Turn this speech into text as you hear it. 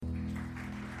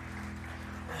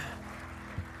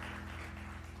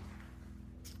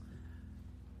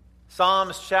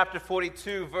Psalms chapter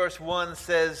 42 verse 1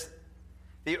 says,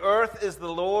 "The earth is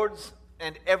the Lord's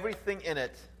and everything in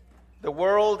it, the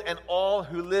world and all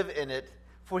who live in it,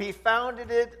 for he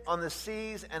founded it on the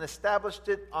seas and established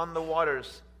it on the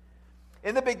waters."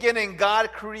 In the beginning,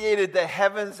 God created the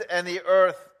heavens and the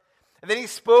earth, and then he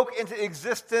spoke into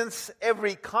existence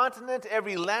every continent,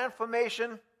 every land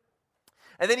formation,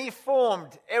 and then he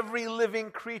formed every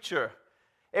living creature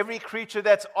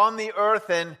that's on the earth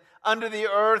and under the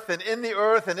earth and in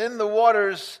the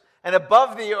waters and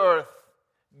above the earth.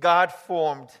 God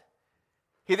formed.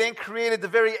 He then created the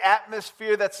very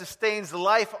atmosphere that sustains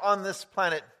life on this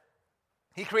planet.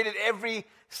 He created every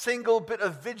single bit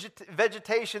of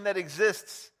vegetation that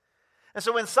exists. And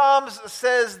so when Psalms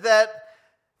says that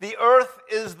the earth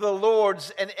is the Lord's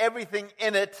and everything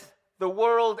in it, the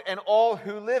world and all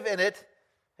who live in it,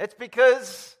 it's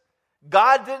because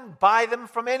God didn't buy them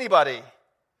from anybody.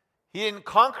 He didn't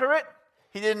conquer it.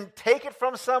 He didn't take it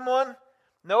from someone.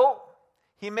 No,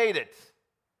 he made it.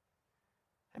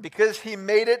 And because he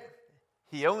made it,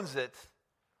 he owns it,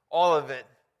 all of it.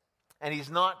 And he's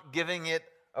not giving it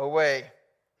away.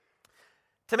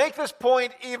 To make this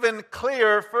point even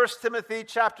clearer, 1 Timothy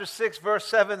chapter 6 verse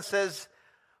 7 says,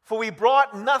 "For we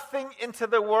brought nothing into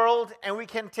the world, and we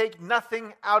can take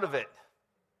nothing out of it."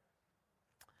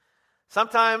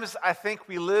 Sometimes I think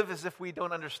we live as if we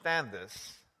don't understand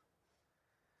this.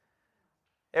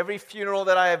 Every funeral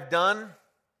that I have done,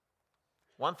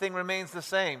 one thing remains the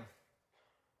same.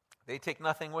 They take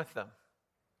nothing with them.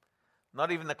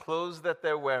 Not even the clothes that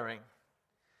they're wearing.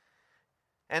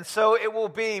 And so it will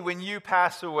be when you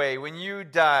pass away, when you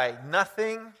die.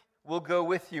 Nothing will go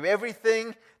with you.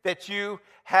 Everything that you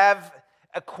have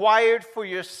acquired for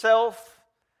yourself,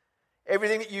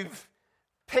 everything that you've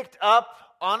picked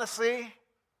up, honestly,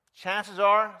 chances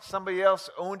are somebody else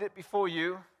owned it before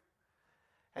you.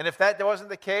 And if that wasn't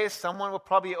the case, someone will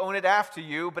probably own it after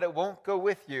you, but it won't go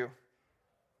with you.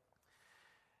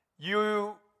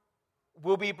 You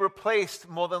will be replaced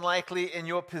more than likely in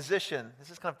your position. This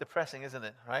is kind of depressing, isn't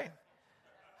it, right?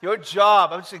 Your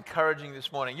job, I'm just encouraging you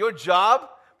this morning, your job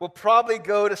will probably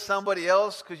go to somebody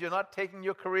else because you're not taking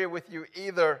your career with you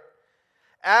either.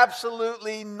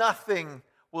 Absolutely nothing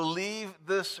will leave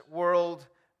this world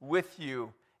with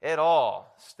you. It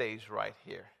all stays right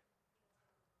here.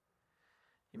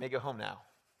 You may go home now.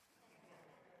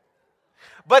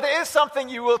 But there is something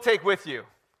you will take with you,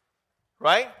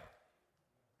 right?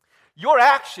 Your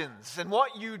actions and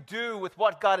what you do with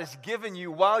what God has given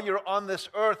you while you're on this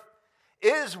earth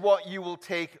is what you will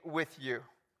take with you.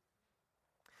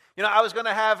 You know, I was going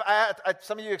to have,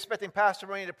 some of you expecting Pastor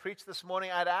Ronnie to preach this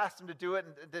morning. I'd asked him to do it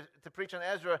and to preach on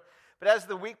Ezra. But as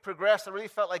the week progressed, I really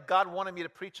felt like God wanted me to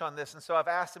preach on this. And so I've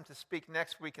asked him to speak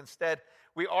next week instead.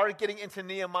 We are getting into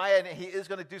Nehemiah, and he is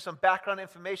going to do some background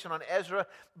information on Ezra.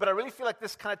 But I really feel like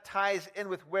this kind of ties in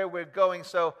with where we're going.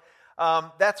 So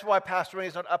that's why Pastor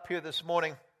Ronnie's not up here this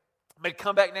morning. But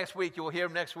come back next week. You will hear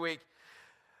him next week.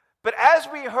 But as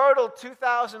we hurdle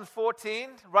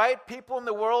 2014, right, people in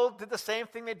the world did the same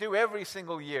thing they do every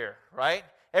single year, right?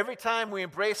 Every time we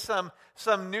embrace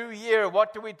some new year,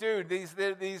 what do?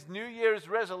 These New Year's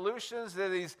resolutions, there are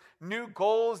these new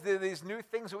goals, there are these new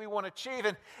things that we want to achieve.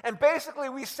 And basically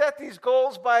we set these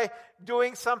goals by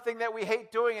doing something that we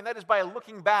hate doing, and that is by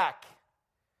looking back,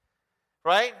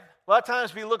 right? A lot of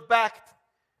times we look back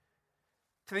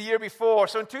to the year before.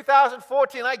 So in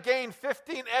 2014, I gained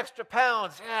 15 extra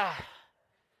pounds. Yeah.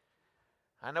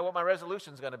 I know what my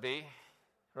resolution is going to be,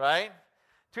 right?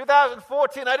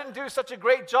 2014, I didn't do such a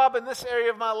great job in this area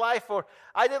of my life, or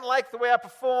I didn't like the way I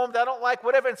performed, I don't like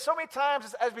whatever. And so many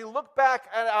times as we look back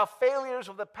at our failures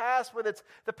of the past, whether it's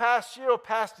the past year or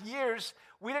past years,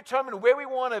 we determine where we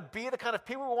want to be, the kind of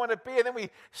people we want to be, and then we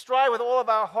strive with all of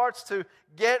our hearts to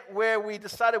get where we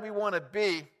decided we want to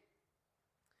be.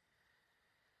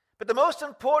 But the most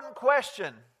important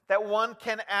question that one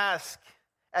can ask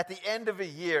at the end of a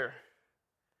year,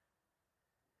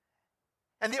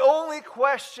 and the only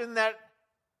question that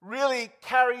really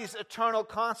carries eternal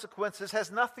consequences, has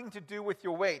nothing to do with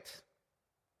your weight.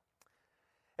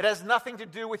 It has nothing to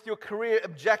do with your career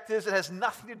objectives. It has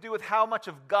nothing to do with how much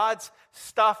of God's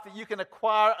stuff that you can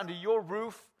acquire under your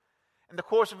roof in the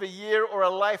course of a year or a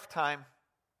lifetime.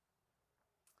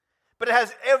 But it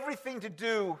has everything to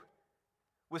do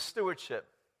with stewardship.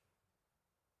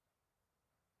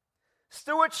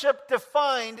 Stewardship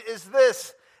defined is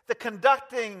this: the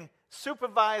conducting,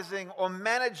 supervising, or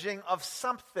managing of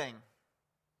something.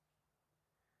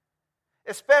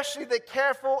 Especially the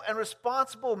careful and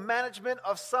responsible management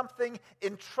of something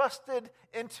entrusted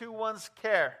into one's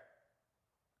care.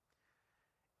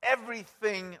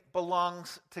 Everything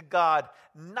belongs to God.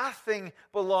 Nothing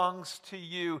belongs to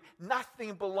you.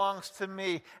 Nothing belongs to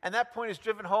me. And that point is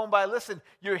driven home by, listen,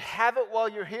 you have it while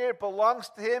you're here. It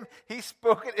belongs to Him. He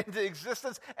spoke it into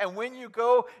existence. And when you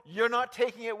go, you're not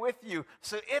taking it with you.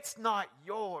 So it's not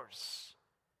yours.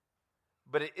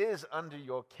 But it is under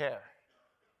your care.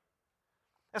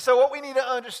 And so what we need to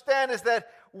understand is that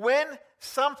when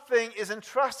something is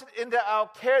entrusted into our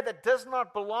care that does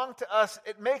not belong to us,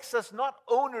 it makes us not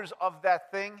owners of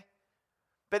that thing,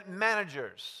 but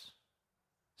managers,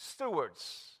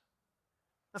 stewards.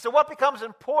 And so what becomes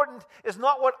important is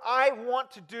not what I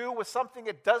want to do with something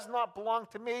that does not belong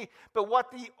to me, but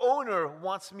what the owner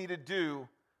wants me to do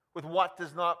with what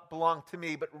does not belong to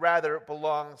me, but rather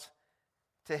belongs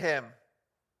to Him.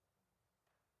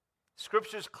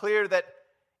 Scripture is clear that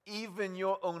even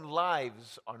your own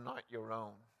lives are not your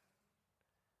own.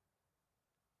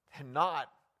 They're not.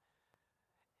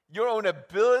 Your own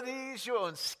abilities, your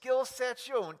own skill sets,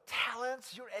 your own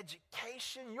talents, your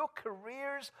education, your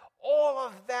careers, all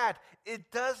of that,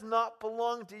 it does not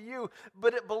belong to you,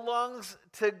 but it belongs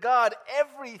to God.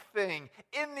 Everything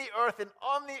in the earth and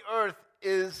on the earth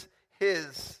is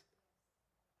His.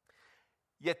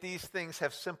 Yet these things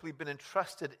have simply been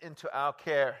entrusted into our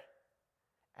care,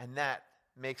 and that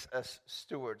makes us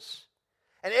stewards.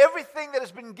 And everything that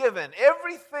has been given,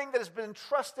 everything that has been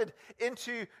entrusted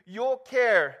into your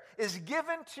care is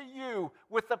given to you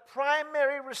with the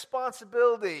primary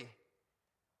responsibility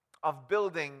of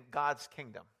building God's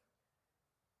kingdom.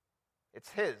 It's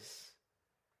His.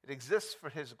 It exists for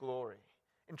His glory.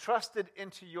 Entrusted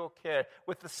into your care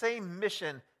with the same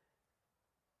mission.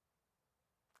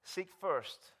 Seek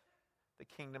first the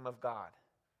kingdom of God.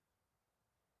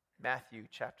 Matthew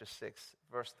chapter 6,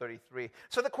 verse 33.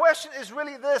 So the question is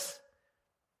really this.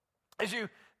 As you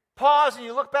pause and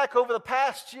you look back over the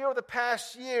past year or the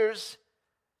past years,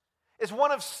 is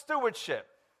one of stewardship.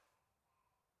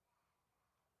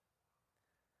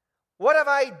 What have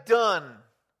I done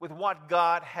with what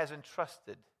God has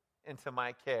entrusted into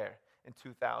my care in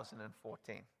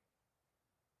 2014?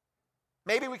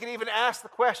 Maybe we can even ask the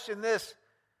question this: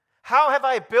 how have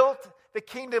I built the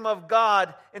kingdom of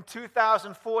God in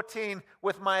 2014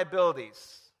 with my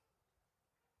abilities?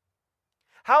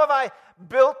 How have I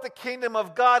built the kingdom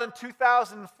of God in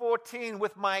 2014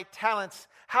 with my talents?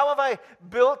 How have I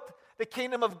built the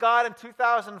kingdom of God in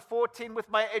 2014 with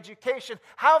my education?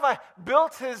 How have I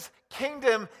built His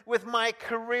kingdom with my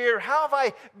career? How have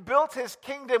I built His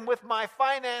kingdom with my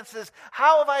finances?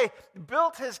 How have I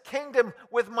built His kingdom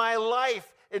with my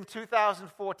life in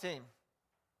 2014?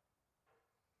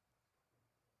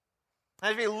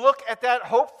 And if you look at that,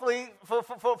 hopefully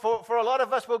for a lot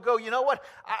of us, we'll go, you know what,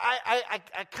 I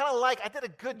kind of I did a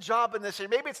good job in this area.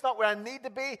 Maybe it's not where I need to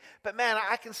be, but man,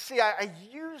 I can see I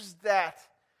used that.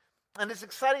 And it's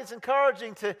exciting, it's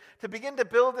encouraging to begin to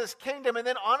build this kingdom. And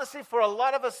then honestly, for a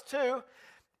lot of us too,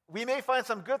 we may find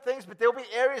some good things, but there'll be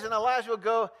areas in our lives we'll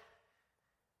go,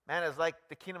 man, it's like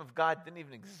the kingdom of God didn't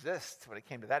even exist when it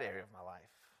came to that area of my life.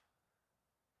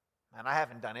 Man, I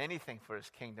haven't done anything for His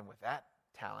kingdom with that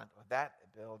talent or that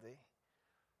ability.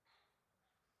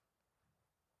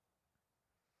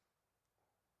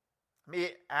 Let me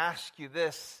ask you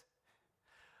this.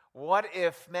 What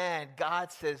if, man,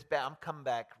 God says, I'm coming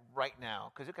back right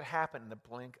now? Because it could happen in the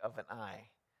blink of an eye.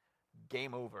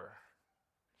 Game over.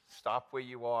 Stop where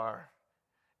you are.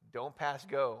 Don't pass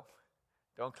go.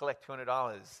 Don't collect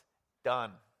 $200.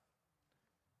 Done.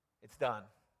 It's done.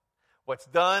 What's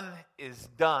done is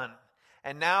done.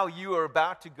 And now you are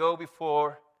about to go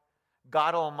before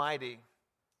God Almighty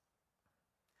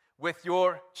with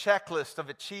your checklist of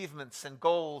achievements and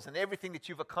goals and everything that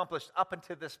you've accomplished up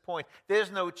until this point.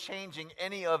 There's no changing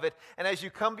any of it. And as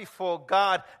you come before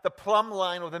God, the plumb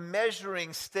line or the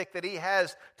measuring stick that He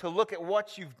has to look at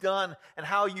what you've done and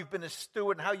how you've been a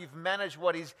steward and how you've managed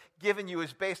what He's given you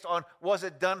is based on, was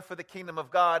it done for the kingdom of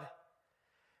God?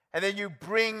 And then you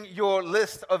bring your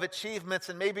list of achievements,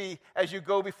 and maybe as you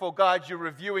go before God, you're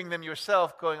reviewing them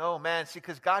yourself, going, oh man, see,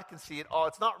 because God can see it all.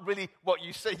 It's not really what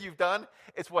you say you've done,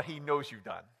 it's what He knows you've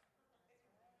done.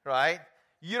 Right?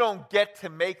 You don't get to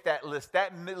make that list.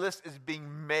 That list is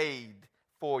being made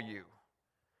for you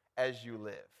as you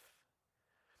live.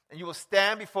 And you will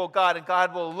stand before God, and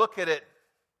God will look at it.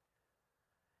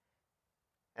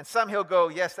 And some He'll go,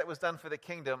 yes, that was done for the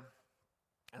kingdom.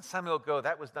 And some He'll go,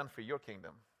 that was done for your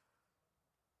kingdom.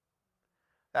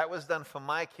 That was done for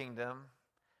my kingdom,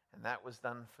 and that was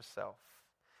done for self.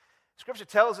 Scripture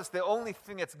tells us the only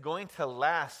thing that's going to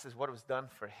last is what was done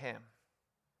for Him.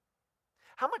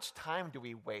 How much time do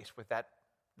we waste with that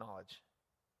knowledge?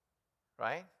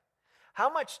 Right? How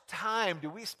much time do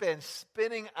we spend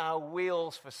spinning our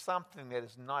wheels for something that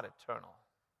is not eternal?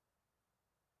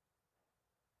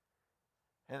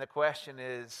 And the question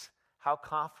is, how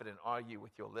confident are you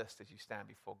with your list as you stand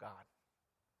before God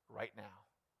right now?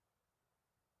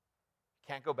 You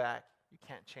can't go back. You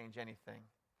can't change anything.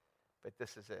 But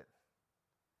this is it.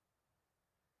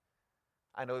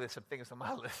 I know there's some things on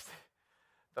my list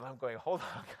that I'm going, hold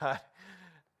on, God.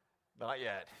 Not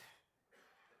yet.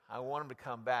 I want him to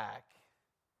come back.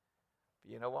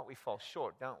 But you know what? We fall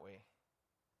short, don't we?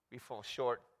 We fall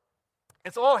short.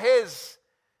 It's all his.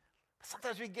 But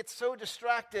sometimes we get so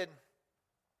distracted.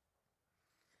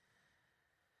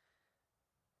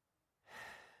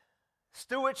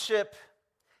 Stewardship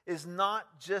is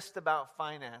not just about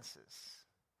finances.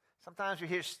 Sometimes we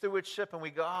hear stewardship and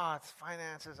we go, it's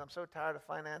finances. I'm so tired of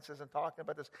finances and talking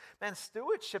about this. Man,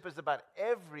 stewardship is about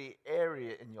every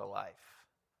area in your life.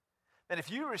 And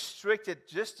if you restrict it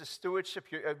just to stewardship,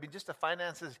 just to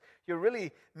finances, you're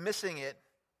really missing it.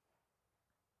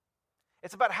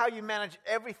 It's about how you manage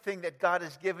everything that God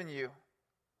has given you.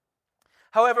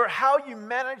 However, how you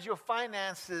manage your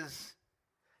finances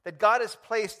that God has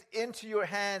placed into your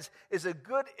hands is a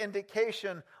good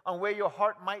indication on where your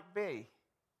heart might be.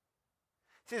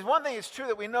 See, there's one thing is true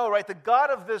that we know, right? The God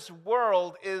of this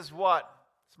world is what?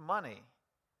 It's money,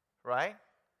 right?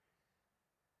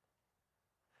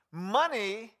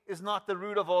 Money is not the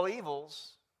root of all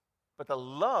evils, but the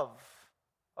love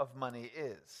of money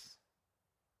is.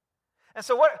 And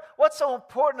so what's so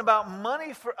important about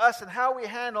money for us and how we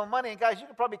handle money? And guys, you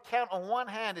can probably count on one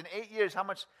hand in 8 years how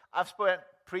much I've spent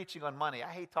preaching on money. I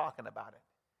hate talking about it.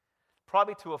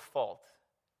 Probably to a fault.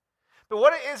 But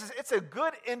what it is it's a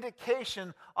good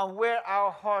indication on where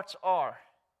our hearts are.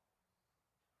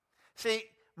 See,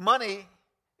 money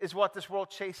is what this world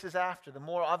chases after. The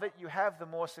more of it you have, the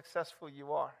more successful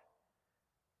you are.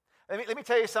 Let me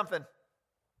tell you something.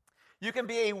 You can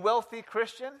be a wealthy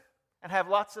Christian and have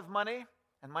lots of money,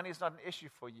 and money is not an issue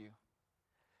for you.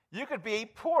 You could be a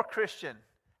poor Christian,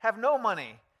 have no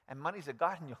money, and money's a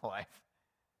God in your life.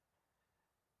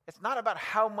 It's not about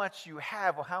how much you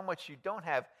have or how much you don't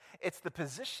have. It's the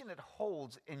position it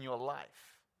holds in your life.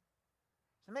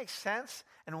 Does it make sense?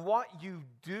 And what you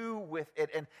do with it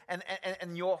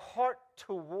and your heart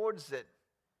towards it.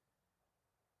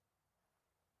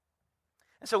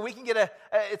 And so we can get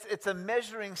it's a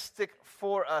measuring stick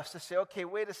for us to say, okay,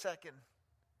 wait a second.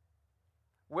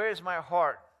 Where's my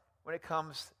heart when it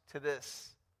comes to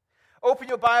this? Open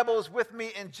your Bibles with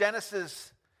me in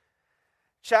Genesis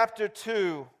chapter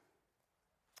 2,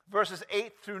 verses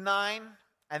 8 through 9.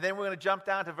 And then we're going to jump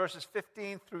down to verses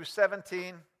 15 through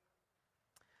 17.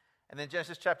 And then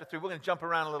Genesis chapter 3. We're going to jump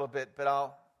around a little bit, but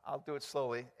I'll do it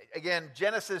slowly. Again,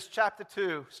 Genesis chapter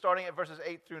 2, starting at verses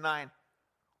 8 through 9.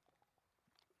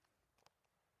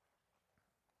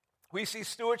 We see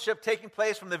stewardship taking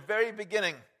place from the very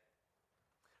beginning,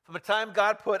 from the time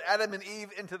God put Adam and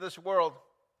Eve into this world.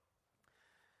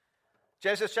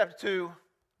 Genesis chapter 2,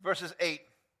 verses 8.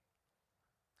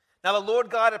 Now the Lord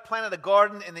God had planted a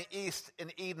garden in the east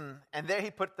in Eden, and there he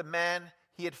put the man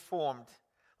he had formed.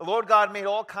 The Lord God made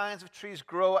all kinds of trees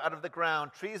grow out of the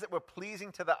ground, trees that were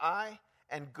pleasing to the eye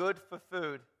and good for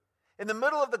food. In the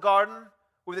middle of the garden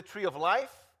were the tree of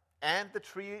life and the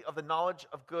tree of the knowledge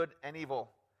of good and evil.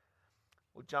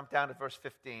 We'll jump down to verse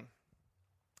 15.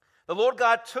 The Lord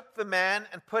God took the man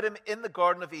and put him in the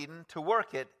Garden of Eden to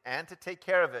work it and to take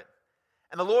care of it.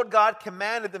 And the Lord God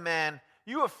commanded the man,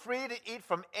 "You are free to eat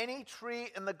from any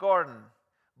tree in the garden,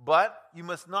 but you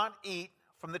must not eat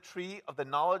from the tree of the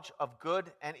knowledge of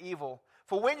good and evil.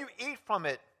 For when you eat from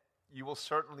it, you will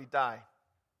certainly die."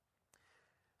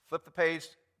 Flip the page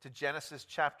to Genesis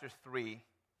chapter 3,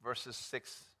 verses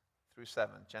 6 through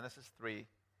 7. Genesis 3,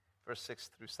 verse 6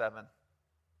 through 7.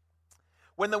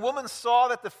 When the woman saw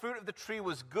that the fruit of the tree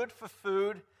was good for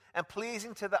food and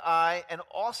pleasing to the eye and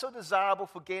also desirable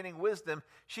for gaining wisdom,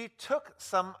 she took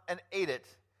some and ate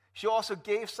it. She also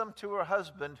gave some to her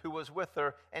husband who was with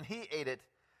her, and he ate it.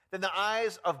 Then the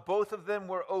eyes of both of them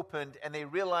were opened, and they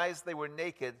realized they were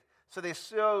naked. So they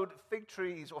sewed fig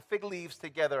trees or fig leaves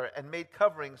together and made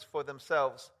coverings for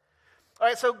themselves. All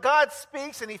right, so God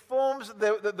speaks, and he forms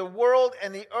the world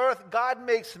and the earth. God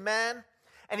makes man.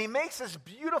 And he makes this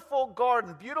beautiful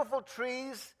garden, beautiful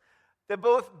trees. They're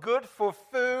both good for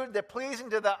food. They're pleasing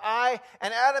to the eye.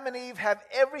 And Adam and Eve have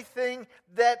everything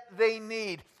that they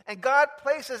need. And God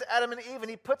places Adam and Eve, and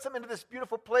he puts them into this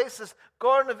beautiful place, this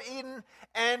Garden of Eden.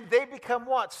 And they become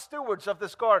what? Stewards of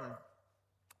this garden.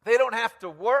 They don't have to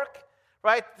work,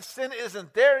 right? The sin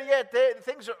isn't there yet.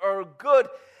 Things are good.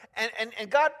 And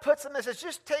God puts them and says,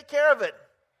 just take care of it.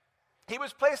 He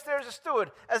was placed there as a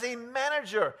steward, as a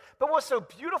manager. But what's so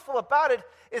beautiful about it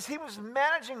is he was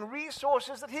managing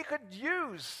resources that he could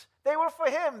use. They were for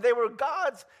him. They were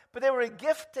God's, but they were a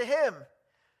gift to him.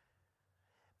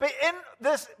 But in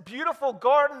this beautiful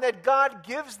garden that God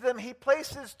gives them, he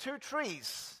places two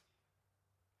trees.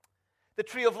 The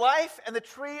tree of life and the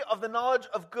tree of the knowledge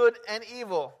of good and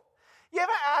evil. You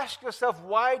ever ask yourself,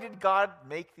 why did God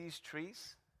make these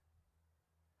trees?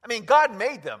 I mean, God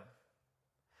made them.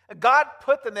 God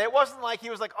put them there. It wasn't like he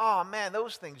was like, oh man,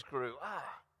 those things grew.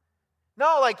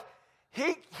 No, like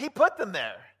he put them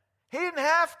there. He didn't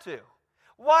have to.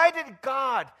 Why did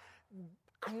God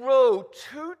grow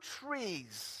two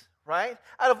trees, right?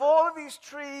 Out of all of these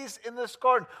trees in this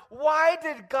garden, why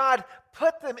did God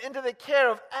put them into the care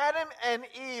of Adam and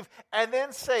Eve and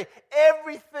then say,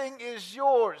 everything is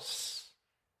yours,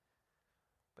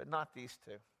 but not these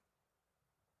two?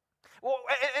 Well,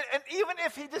 and even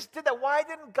if he just did that, why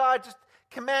didn't God just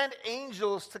command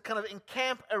angels to kind of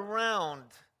encamp around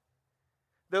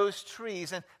those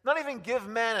trees and not even give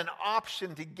man an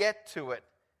option to get to it?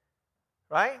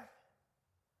 Right?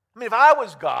 I mean, if I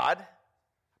was God, I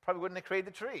probably wouldn't have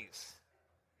created the trees.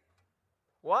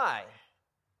 Why?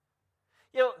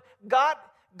 You know, God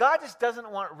just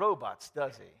doesn't want robots,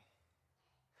 does he?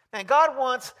 And God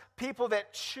wants people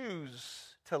that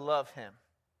choose to love him,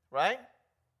 right?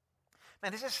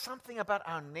 Man, there's just something about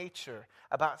our nature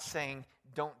about saying,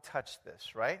 don't touch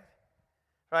this, right?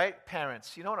 Right?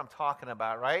 Parents, you know what I'm talking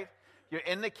about, right? You're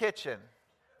in the kitchen.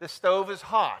 The stove is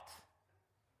hot,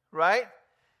 right?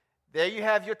 There you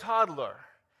have your toddler.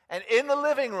 And in the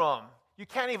living room, you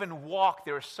can't even walk.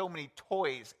 There are so many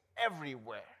toys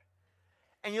everywhere.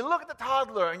 And you look at the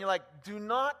toddler and you're like, do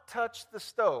not touch the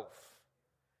stove.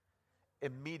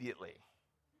 Immediately.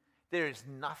 There is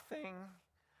nothing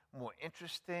more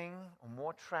interesting or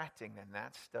more attracting than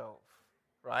that stove,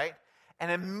 right? And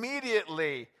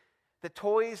immediately, the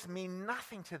toys mean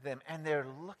nothing to them, and they're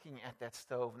looking at that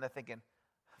stove, and they're thinking,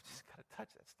 I've just got to touch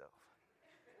that stove,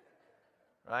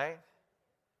 right?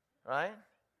 Right?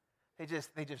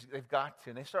 They've got to,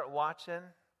 and they start watching.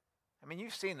 I mean,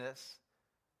 you've seen this.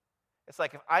 It's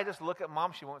like if I just look at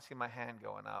mom, she won't see my hand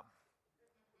going up.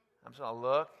 I'm just going to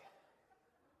look.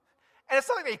 And it's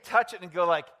not like they touch it and go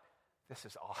like, this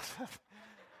is awesome.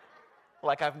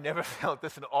 Like I've never felt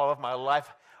this in all of my life.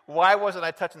 Why wasn't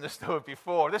I touching the stove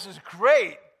before? This is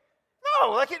great.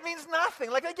 No, like it means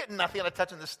nothing. Like I get nothing out of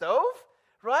touching the stove,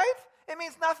 right? It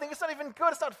means nothing. It's not even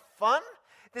good. It's not fun.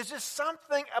 There's just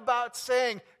something about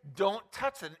saying, don't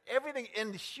touch it. And everything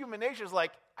in human nature is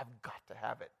like, I've got to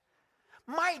have it.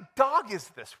 My dog is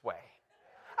this way.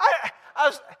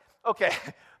 Okay,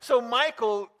 so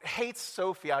Michael hates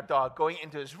Sophie, our dog, going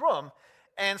into his room.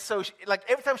 And so, like,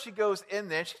 every time she goes in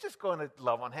there, she's just going to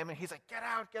love on him. And he's like, get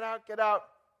out, get out, get out.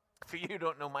 For you who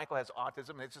don't know, Michael has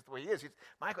autism. And it's just the way he is.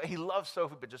 He loves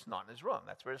Sophie, but just not in his room.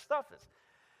 That's where his stuff is.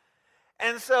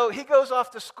 And so he goes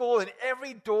off to school, and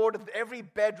every door to every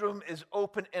bedroom is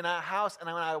open in our house. And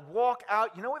when I walk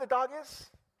out, you know where the dog is?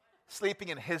 Sleeping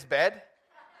in his bed.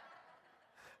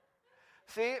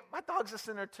 See, my dog's a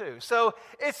sinner too. So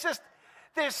it's just,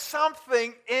 there's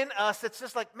something in us that's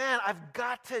just like, man, I've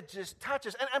got to just touch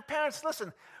this. And parents,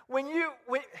 listen, when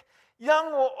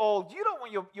young or old, you don't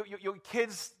want your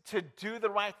kids to do the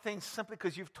right thing simply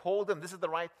because you've told them this is the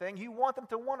right thing. You want them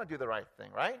to want to do the right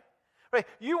thing, right? Right?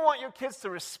 You want your kids to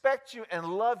respect you and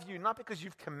love you, not because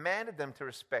you've commanded them to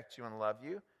respect you and love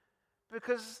you,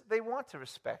 because they want to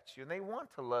respect you and they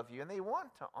want to love you and they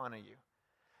want to honor you.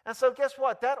 And so guess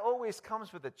what? That always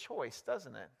comes with a choice,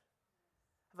 doesn't it?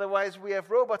 Otherwise, we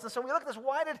have robots. And so we look at this.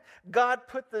 Why did God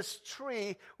put this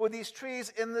tree or these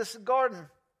trees in this garden?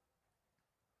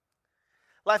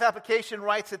 Life Application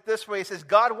writes it this way. It says,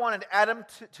 God wanted Adam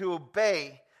to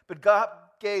obey, but God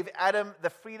gave Adam the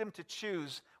freedom to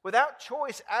choose. Without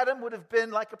choice, Adam would have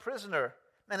been like a prisoner,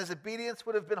 and his obedience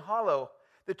would have been hollow.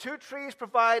 The two trees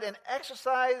provide an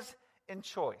exercise in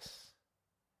choice.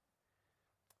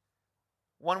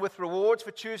 One with rewards for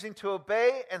choosing to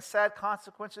obey and sad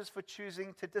consequences for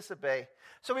choosing to disobey.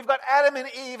 So we've got Adam and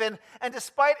Eve, and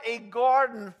despite a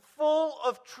garden full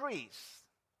of trees,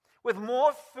 with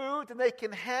more food than they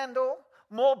can handle,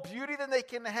 more beauty than they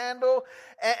can handle,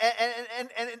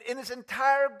 and in this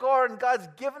entire garden, God's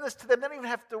given this to them. They don't even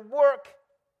have to work.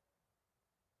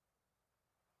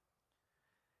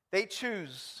 They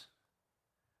choose,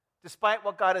 despite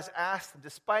what God has asked them,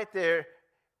 despite their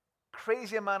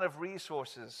crazy amount of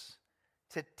resources,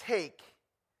 to take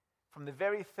from the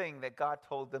very thing that God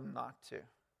told them not to.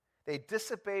 They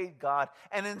disobeyed God,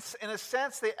 and in a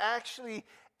sense, they actually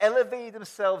elevated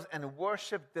themselves and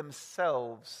worshiped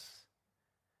themselves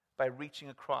by reaching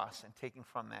across and taking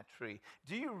from that tree.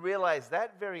 Do you realize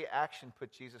that very action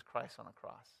put Jesus Christ on a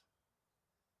cross?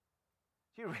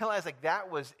 Do you realize like that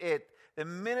was it? The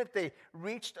minute they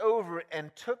reached over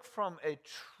and took from a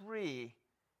tree,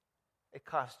 it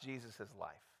cost Jesus his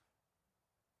life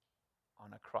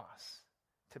on a cross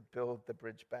to build the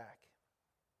bridge back.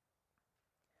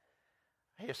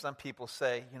 I hear some people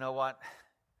say, you know what?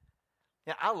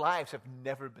 Yeah, our lives have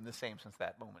never been the same since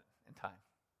that moment in time,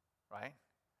 right?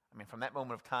 I mean, from that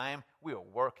moment of time, we were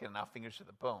working our fingers to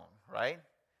the bone, right?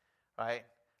 Right?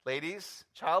 Ladies,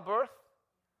 childbirth,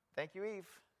 thank you, Eve.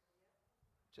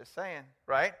 Just saying,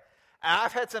 right? And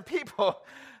I've had some people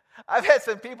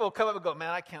come up and go, man,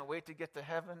 I can't wait to get to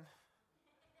heaven.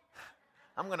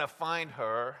 I'm going to find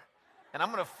her, and I'm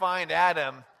going to find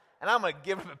Adam, and I'm going to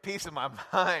give him a piece of my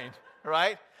mind,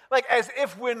 right? Like as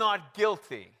if we're not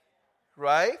guilty,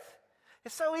 right?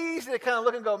 It's so easy to kind of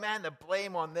look and go, man, the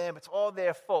blame on them. It's all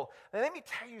their fault. And let me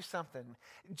tell you something.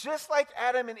 Just like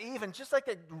Adam and Eve, and just like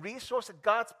the resource that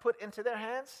God's put into their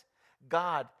hands,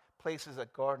 God places a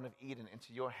Garden of Eden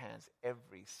into your hands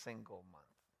every single month.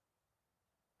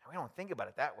 And we don't think about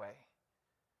it that way,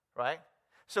 right?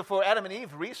 So for Adam and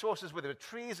Eve, resources were the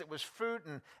trees, it was fruit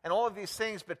and all of these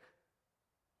things. But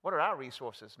what are our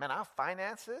resources? Man, our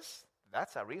finances,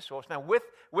 that's our resource. Now,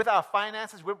 with our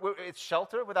finances, it's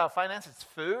shelter. With our finances, it's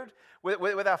food.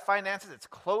 With our finances, it's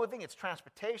clothing, it's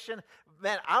transportation.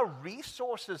 Man, our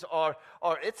resources are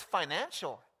it's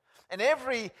financial. And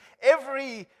every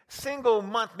single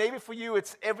month, maybe for you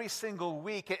it's every single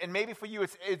week, and maybe for you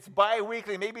it's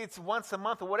bi-weekly, maybe it's once a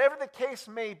month, or whatever the case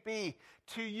may be,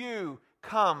 to you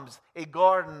comes a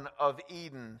Garden of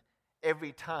Eden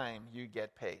every time you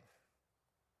get paid.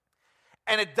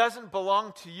 And it doesn't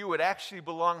belong to you, it actually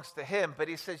belongs to him. But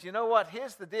he says, you know what,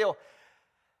 here's the deal.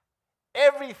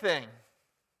 Everything,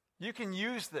 you can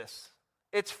use this.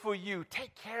 It's for you.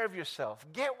 Take care of yourself.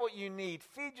 Get what you need.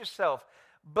 Feed yourself.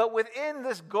 But within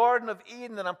this Garden of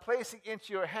Eden that I'm placing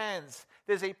into your hands,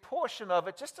 there's a portion of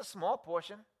it, just a small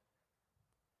portion,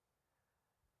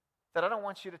 that I don't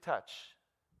want you to touch.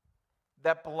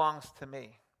 That belongs to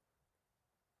me.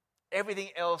 Everything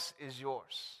else is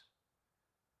yours.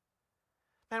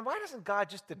 Man, why doesn't God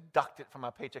just deduct it from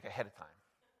our paycheck ahead of time?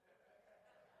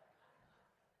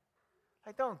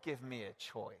 Like, don't give me a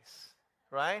choice,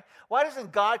 right? Why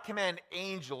doesn't God command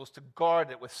angels to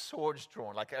guard it with swords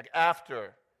drawn, like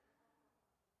after,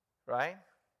 right?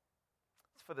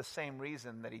 It's for the same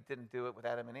reason that he didn't do it with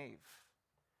Adam and Eve.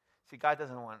 See, God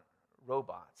doesn't want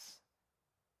robots.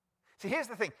 See, here's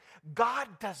the thing. God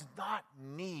does not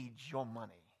need your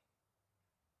money.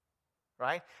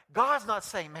 Right? God's not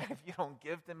saying, man, if you don't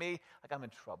give to me, like I'm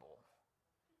in trouble.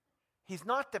 He's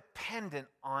not dependent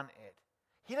on it.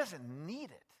 He doesn't need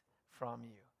it from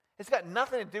you. It's got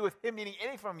nothing to do with him needing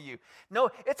anything from you. No,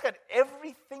 it's got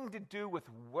everything to do with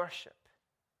worship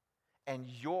and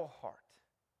your heart,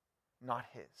 not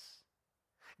his.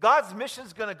 God's mission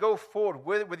is going to go forward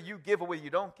whether you give or whether you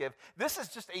don't give. This is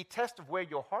just a test of where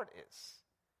your heart is.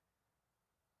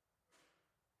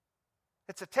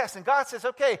 It's a test. And God says,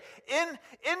 okay,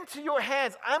 into your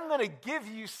hands, I'm going to give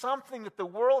you something that the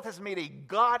world has made a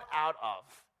God out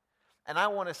of. And I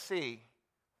want to see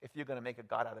if you're going to make a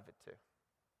God out of it too.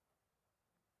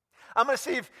 I'm going to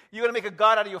see if you're going to make a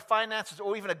God out of your finances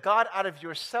or even a God out of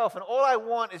yourself. And all I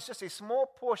want is just a small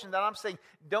portion that I'm saying,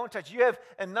 don't touch. You have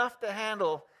enough to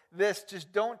handle this.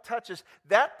 Just don't touch this.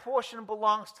 That portion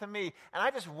belongs to me. And I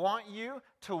just want you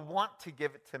to want to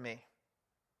give it to me.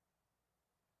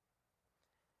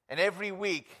 And every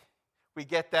week, we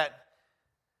get that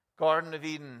Garden of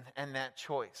Eden and that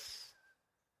choice.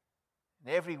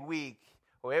 And every week,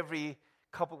 or every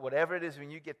couple, whatever it is,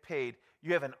 when you get paid,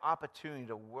 you have an opportunity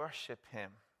to worship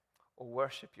him or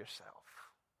worship yourself.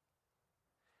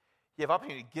 You have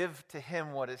opportunity to give to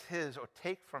him what is his or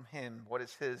take from him what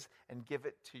is his and give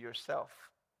it to yourself.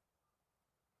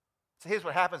 So here's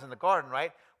what happens in the garden,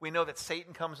 right? We know that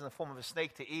Satan comes in the form of a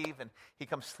snake to Eve, and he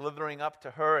comes slithering up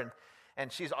to her,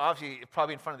 and she's obviously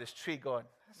probably in front of this tree going,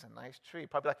 that's a nice tree.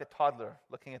 Probably like a toddler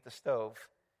looking at the stove,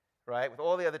 right? With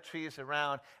all the other trees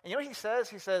around. And you know what he says?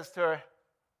 He says to her,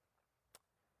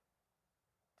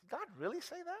 did God really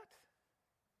say that?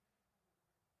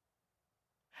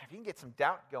 If you can get some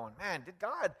doubt going, man, did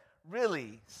God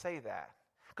really say that?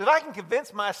 Because if I can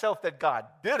convince myself that God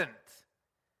didn't,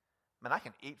 man, I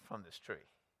can eat from this tree.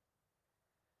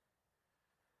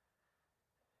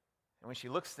 And when she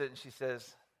looks at it and she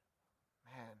says,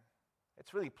 man,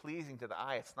 it's really pleasing to the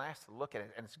eye. It's nice to look at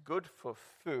it, and it's good for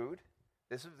food.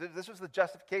 This was the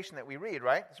justification that we read,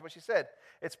 right? This is what she said.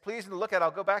 It's pleasing to look at. I'll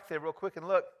go back there real quick and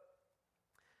look.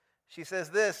 She says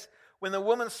this, When the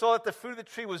woman saw that the fruit of the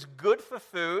tree was good for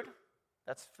food,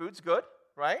 food's good,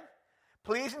 right?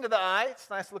 Pleasing to the eye, it's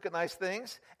nice to look at nice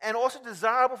things, and also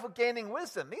desirable for gaining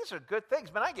wisdom. These are good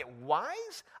things. Man, I get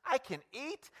wise, I can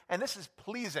eat, and this is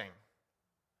pleasing,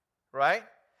 right?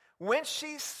 When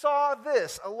she saw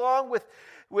this, along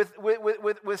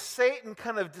with Satan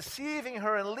kind of deceiving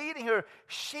her and leading her,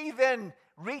 she then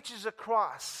reaches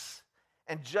across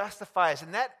and justifies.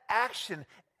 And that action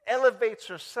elevates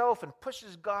herself and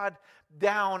pushes God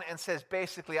down and says,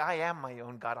 basically, I am my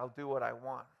own God. I'll do what I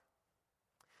want.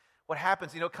 What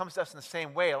happens, it comes to us in the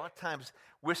same way. A lot of times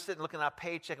we're sitting looking at our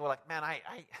paycheck and we're like, man,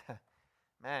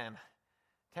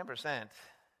 10%.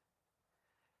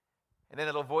 And then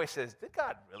a little voice says, did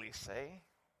God really say?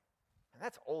 And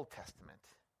that's Old Testament.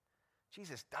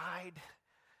 Jesus died.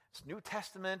 It's New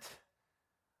Testament.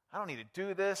 I don't need to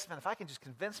do this. Man, if I can just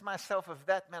convince myself of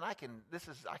that, man, I can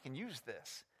use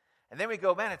this. And then we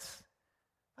go, man, it's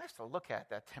nice to look at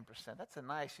that 10%. That's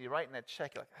you're writing that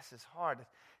check. You're like, this is hard.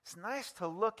 It's nice to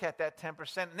look at that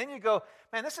 10%. And then you go,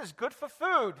 man, this is good for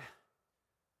food.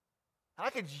 And I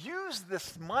could use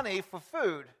this money for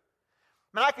food.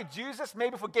 Man, I could use this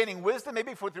maybe for gaining wisdom,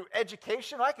 maybe through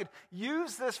education. I could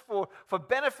use this for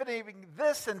benefiting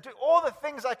this and do all the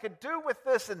things I could do with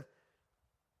this. And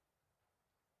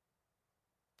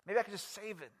maybe I could just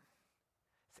save it.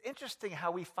 It's interesting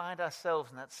how we find ourselves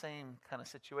in that same kind of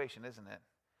situation, isn't it?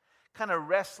 Kind of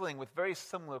wrestling with very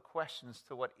similar questions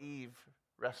to what Eve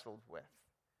wrestled with.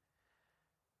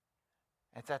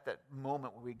 And it's at that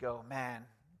moment where we go, man,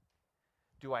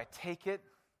 do I take it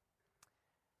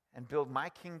and build my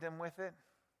kingdom with it?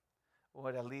 Or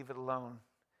would I leave it alone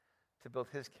to build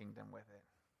his kingdom with it?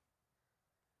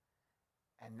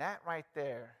 And that right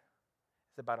there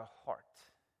is about a heart.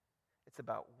 It's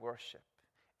about worship.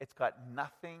 It's got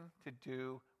nothing to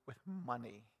do with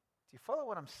money. Do you follow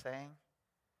what I'm saying?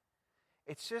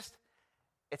 It's just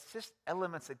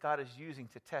elements that God is using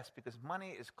to test, because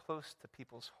money is close to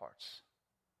people's hearts.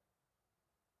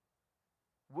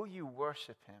 Will you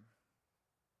worship him?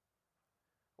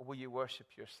 Or will you worship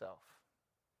yourself?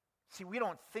 See, we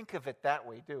don't think of it that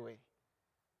way, do we?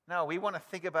 No, we want to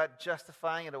think about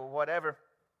justifying it or whatever.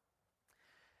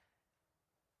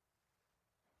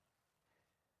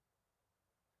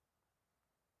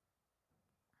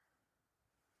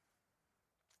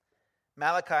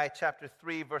 Malachi chapter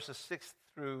 3, verses 6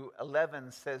 through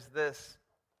 11 says this.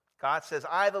 God says,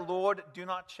 I, the Lord, do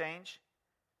not change.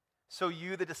 So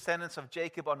you, the descendants of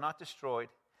Jacob, are not destroyed.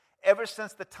 Ever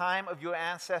since the time of your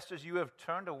ancestors, you have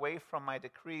turned away from my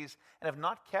decrees and have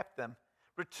not kept them.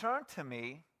 Return to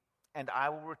me, and I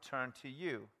will return to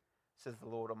you, says the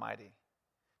Lord Almighty.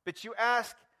 But you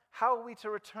ask, how are we to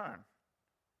return?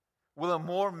 Will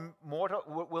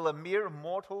a mere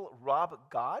mortal rob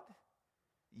God?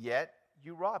 Yet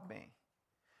you rob me.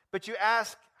 But you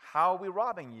ask, how are we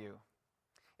robbing you?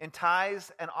 In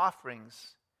tithes and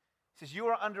offerings. He says, you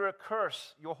are under a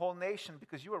curse, your whole nation,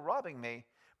 because you are robbing me.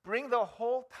 Bring the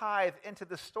whole tithe into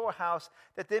the storehouse,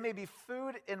 that there may be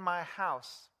food in my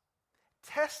house.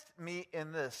 Test me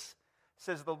in this,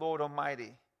 says the Lord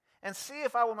Almighty, and see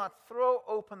if I will not throw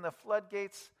open the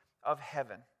floodgates of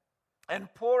heaven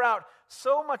and pour out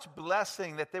so much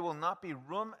blessing that there will not be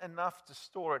room enough to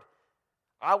store it.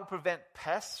 I will prevent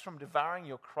pests from devouring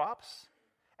your crops,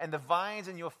 and the vines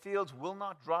in your fields will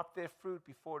not drop their fruit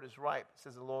before it is ripe,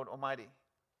 says the Lord Almighty.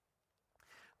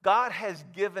 God has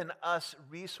given us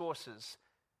resources.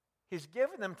 He's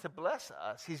given them to bless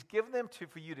us. He's given them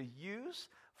for you to use,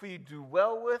 for you to do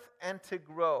well with, and to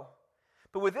grow.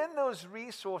 But within those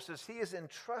resources, he has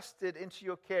entrusted into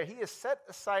your care. He has set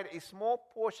aside a small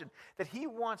portion that he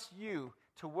wants you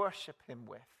to worship him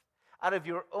with, out of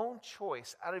your own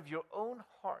choice, out of your own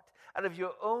heart, out of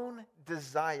your own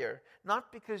desire,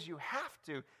 not because you have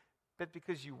to, but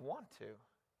because you want to.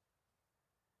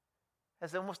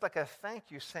 As almost like a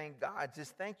thank you, saying, God,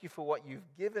 just thank you for what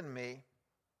you've given me.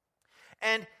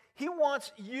 And he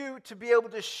wants you to be able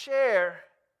to share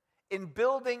in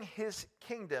building his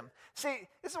kingdom. See,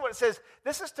 this is what it says.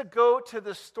 This is to go to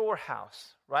the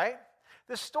storehouse, right?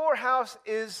 The storehouse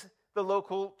is the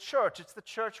local church. It's the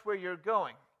church where you're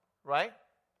going, right?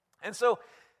 And so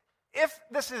if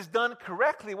this is done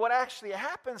correctly, what actually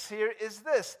happens here is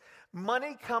this.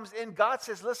 Money comes in. God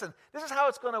says, listen, this is how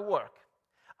it's going to work.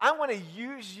 I want to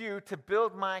use you to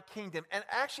build my kingdom. And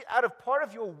actually, out of part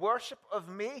of your worship of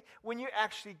me, when you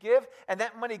actually give, and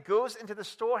that money goes into the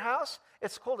storehouse,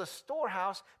 it's called a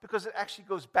storehouse because it actually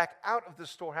goes back out of the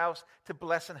storehouse to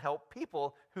bless and help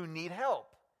people who need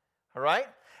help. All right?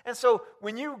 And so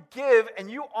when you give and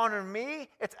you honor me,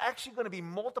 it's actually going to be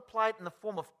multiplied in the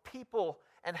form of people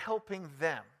and helping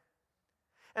them.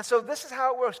 And so this is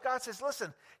how it works. God says,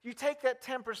 listen, you take that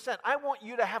 10%. I want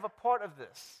you to have a part of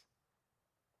this.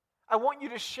 I want you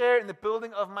to share in the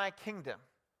building of my kingdom.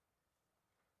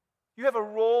 You have a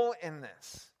role in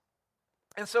this.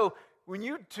 And so when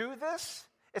you do this,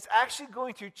 it's actually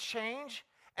going to change,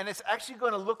 and it's actually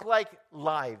going to look like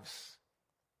lives.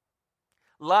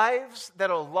 Lives that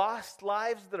are lost,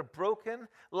 lives that are broken,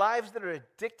 lives that are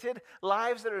addicted,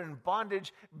 lives that are in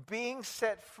bondage, being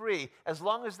set free as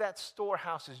long as that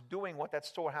storehouse is doing what that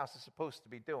storehouse is supposed to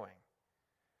be doing.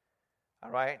 All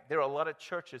right? There are a lot of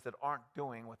churches that aren't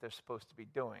doing what they're supposed to be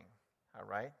doing. All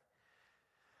right?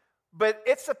 But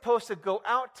it's supposed to go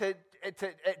out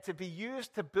to be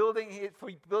used for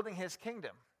building his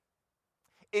kingdom.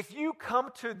 If you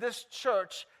come to this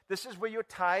church, this is where your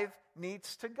tithe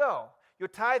needs to go. Your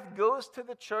tithe goes to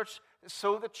the church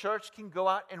so the church can go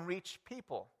out and reach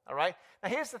people. All right? Now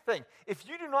here's the thing. If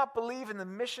you do not believe in the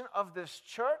mission of this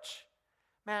church,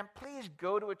 man, please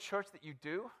go to a church that you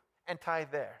do and tithe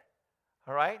there.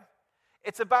 All right?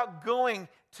 It's about going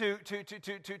to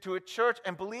a church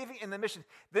and believing in the mission.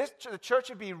 The church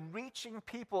should be reaching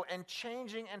people and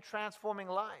changing and transforming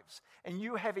lives. And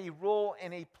you have a role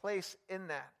and a place in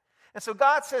that. And so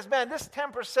God says, man, this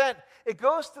 10%, it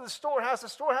goes to the storehouse. The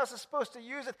storehouse is supposed to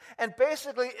use it. And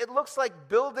basically, it looks like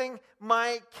building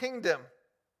my kingdom.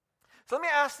 So let me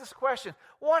ask this question.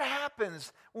 What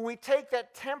happens when we take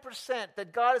that 10%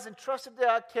 that God has entrusted to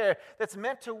our care, that's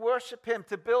meant to worship him,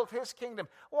 to build his kingdom?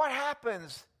 What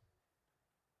happens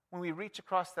when we reach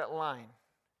across that line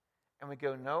and we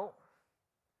go, no,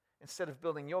 instead of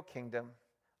building your kingdom,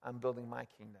 I'm building my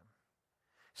kingdom?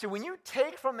 See, when you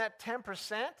take from that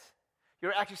 10%,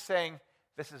 you're actually saying,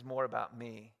 this is more about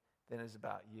me than it is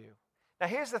about you. Now,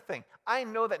 here's the thing. I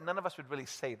know that none of us would really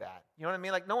say that. You know what I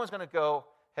mean? Like, no one's going to go,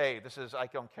 hey, I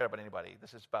don't care about anybody.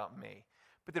 This is about me.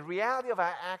 But the reality of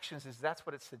our actions is that's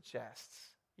what it suggests.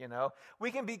 You know,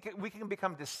 we can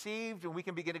become deceived, and we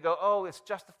can begin to go, oh, it's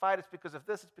justified. It's because of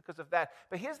this. It's because of that.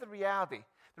 But here's the reality.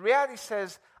 The reality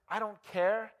says, I don't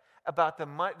care about the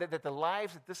money, that the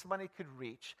lives that this money could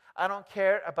reach. I don't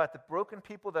care about the broken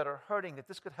people that are hurting, that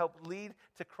this could help lead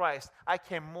to Christ. I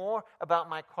care more about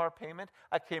my car payment.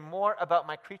 I care more about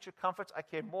my creature comforts. I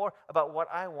care more about what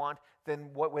I want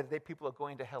than whether people are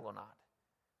going to hell or not.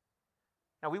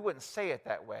 Now, we wouldn't say it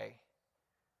that way,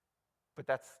 but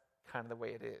that's kind of the way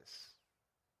it is.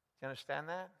 Do you understand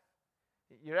that?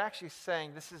 You're actually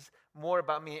saying this is more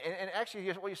about me. And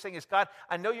actually, what you're saying is, God,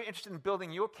 I know you're interested in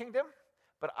building your kingdom,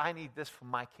 but I need this for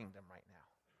my kingdom right now.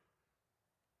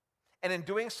 And in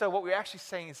doing so, what we're actually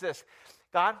saying is this.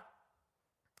 God,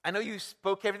 I know you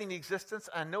spoke everything into existence.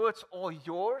 I know it's all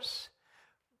yours.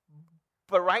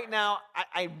 But right now,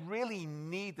 I really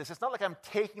need this. It's not like I'm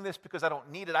taking this because I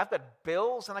don't need it. I've got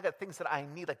bills and I've got things that I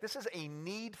need. Like, this is a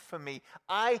need for me.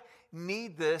 I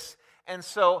need this. And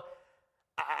so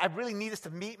I really need this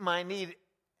to meet my need.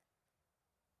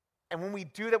 And when we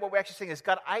do that, what we're actually saying is,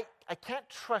 God, I can't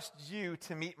trust you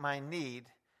to meet my need,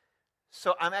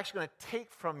 so I'm actually going to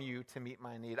take from you to meet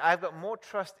my need. I've got more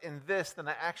trust in this than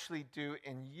I actually do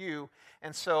in you.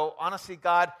 And so, honestly,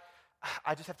 God,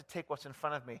 I just have to take what's in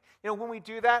front of me. You know, when we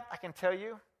do that, I can tell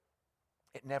you,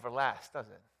 it never lasts, does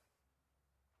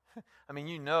it? I mean,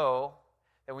 you know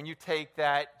that when you take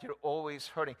that, you're always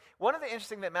hurting. One of the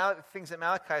interesting things that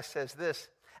Malachi says this,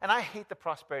 and I hate the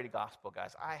prosperity gospel,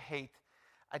 guys.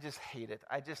 I just hate it.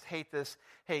 I just hate this,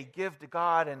 hey, give to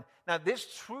God. And now there's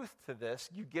truth to this.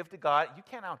 You give to God. You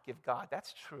can't outgive God.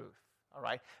 That's truth, all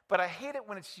right? But I hate it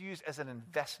when it's used as an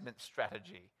investment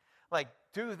strategy. Like,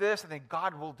 do this, and then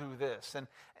God will do this. And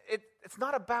it's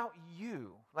not about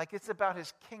you. Like, it's about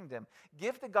his kingdom.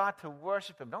 Give to God to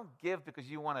worship him. Don't give because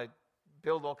you want to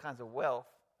build all kinds of wealth,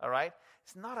 all right?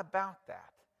 It's not about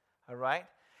that, all right?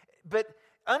 But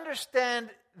understand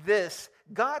this.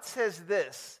 God says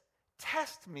this.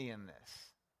 Test me in this.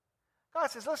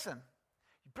 God says, listen,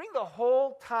 bring the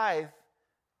whole tithe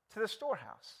to the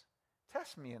storehouse.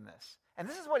 Test me in this. And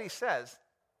this is what he says.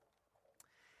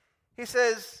 He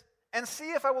says, and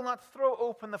see if I will not throw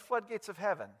open the floodgates of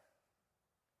heaven.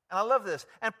 And I love this.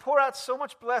 And pour out so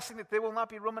much blessing that there will not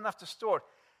be room enough to store it.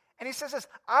 And he says this,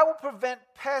 I will prevent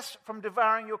pests from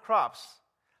devouring your crops.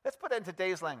 Let's put that in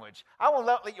today's language. I will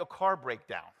not let your car break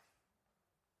down.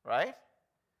 Right?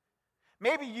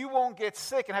 Maybe you won't get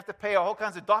sick and have to pay all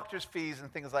kinds of doctor's fees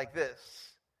and things like this.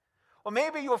 Or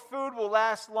maybe your food will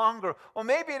last longer. Or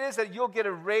maybe it is that you'll get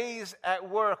a raise at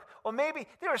work. Or maybe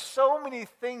there are so many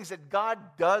things that God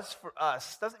does for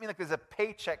us. Doesn't mean like there's a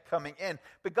paycheck coming in.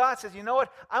 But God says, you know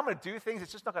what? I'm going to do things.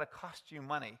 It's just not going to cost you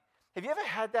money. Have you ever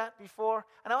had that before?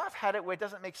 I know I've had it where it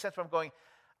doesn't make sense where I'm going,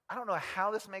 I don't know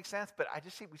how this makes sense, but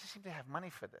we just seem to have money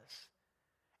for this.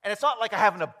 And it's not like I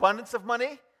have an abundance of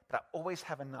money, but I always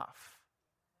have enough.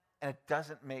 And it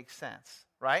doesn't make sense,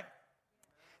 right?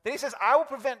 Then he says, I will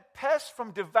prevent pests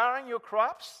from devouring your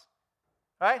crops,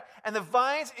 right? And the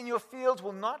vines in your fields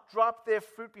will not drop their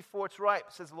fruit before it's ripe,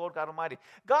 says the Lord God Almighty.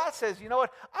 God says, you know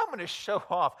what? I'm going to show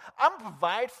off. I'm going to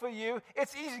provide for you.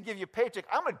 It's easy to give you a paycheck.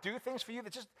 I'm going to do things for you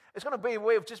that it's going to be a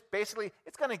way of just basically,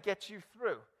 it's going to get you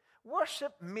through.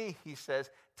 Worship me, he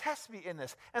says. Test me in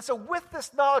this. And so with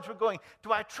this knowledge, we're going,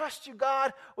 do I trust you,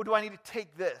 God, or do I need to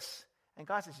take this? And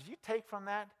God says, if you take from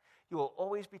that, you will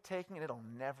always be taking, and it'll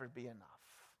never be enough.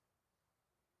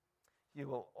 You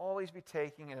will always be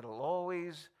taking, and it'll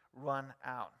always run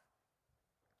out.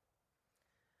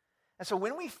 And so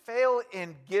when we fail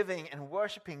in giving and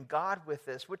worshiping God with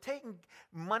this, we're taking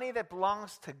money that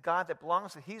belongs to God, that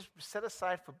He's set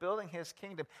aside for building His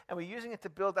kingdom, and we're using it to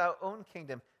build our own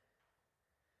kingdom.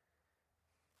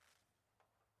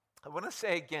 I want to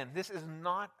say again, this is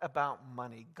not about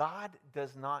money. God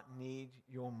does not need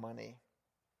your money.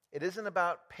 It isn't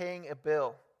about paying a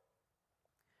bill.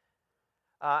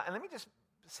 And let me just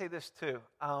say this too.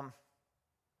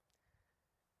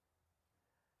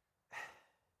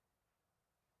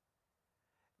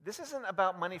 This isn't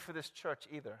about money for this church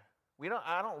either.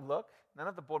 I don't look. None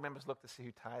of the board members look to see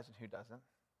who tithes and who doesn't.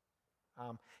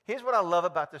 Here's what I love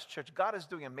about this church. God is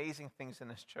doing amazing things in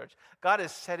this church. God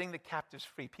is setting the captives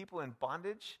free. People in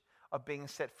bondage are being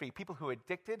set free. People who are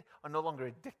addicted are no longer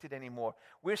addicted anymore.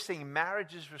 We're seeing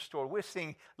marriages restored. We're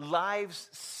seeing lives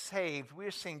saved. We're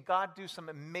seeing God do some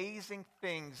amazing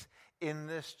things in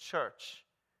this church.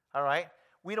 All right?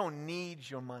 We don't need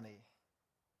your money.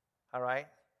 All right?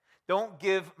 Don't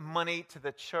give money to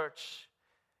the church.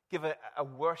 Give a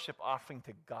worship offering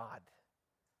to God.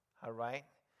 All right?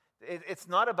 It's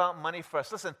not about money for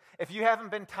us. Listen, if you haven't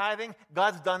been tithing,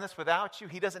 God's done this without you.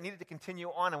 He doesn't need it to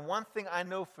continue on. And one thing I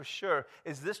know for sure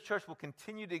is this church will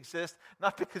continue to exist,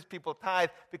 not because people tithe,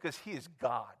 because He is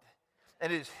God.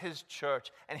 And it is His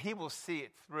church, and He will see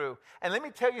it through. And let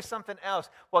me tell you something else.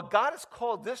 What God has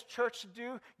called this church to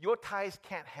do, your tithes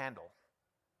can't handle.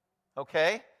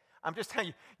 Okay? I'm just telling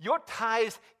you, your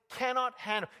tithes cannot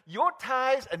handle. Your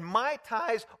tithes and my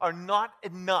tithes are not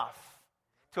enough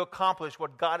to accomplish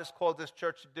what God has called this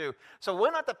church to do. So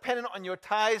we're not dependent on your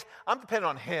tithes. I'm dependent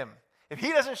on Him. If He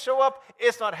doesn't show up,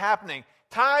 it's not happening.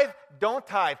 Tithe, don't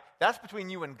tithe. That's between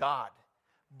you and God.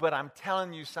 But I'm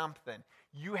telling you something.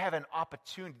 You have an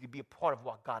opportunity to be a part of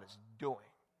what God is doing.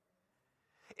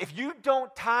 If you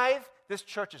don't tithe, this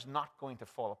church is not going to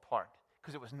fall apart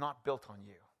because it was not built on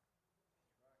you.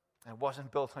 And it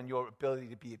wasn't built on your ability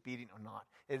to be obedient or not.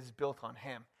 It is built on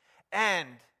Him. And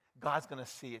God's going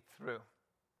to see it through.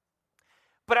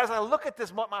 But as I look at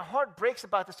this, what my heart breaks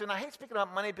about this, and I hate speaking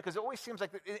about money because it always seems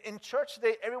like in church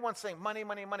today, everyone's saying money,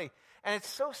 money, money. And it's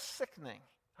so sickening,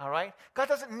 all right? God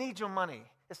doesn't need your money.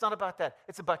 It's not about that.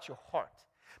 It's about your heart.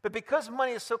 But because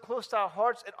money is so close to our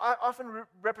hearts, it often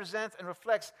represents and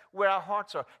reflects where our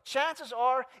hearts are. Chances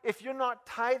are, if you're not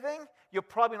tithing, you're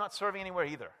probably not serving anywhere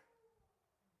either.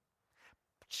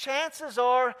 Chances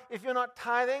are, if you're not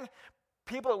tithing,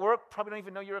 people at work probably don't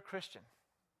even know you're a Christian.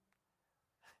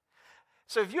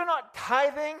 So if you're not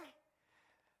tithing,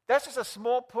 that's just a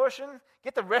small portion.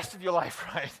 Get the rest of your life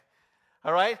right.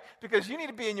 All right? Because you need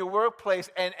to be in your workplace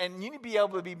and you need to be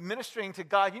able to be ministering to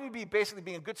God. You need to be basically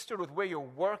being a good steward with where you're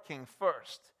working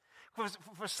first.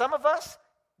 For some of us,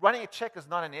 writing a check is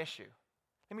not an issue.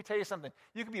 Let me tell you something.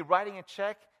 You could be writing a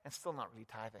check and still not really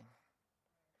tithing.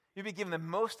 You'd be given the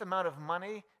most amount of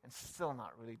money and still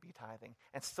not really be tithing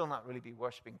and still not really be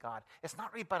worshiping God. It's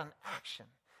not really about an action.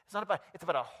 It's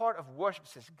about a heart of worship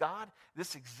that says, God,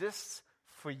 this exists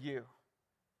for you.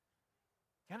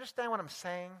 You understand what I'm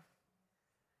saying?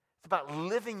 It's about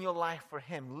living your life for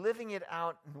Him, living it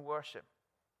out in worship.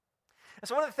 And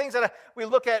so one of the things that we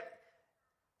look at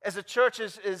as a church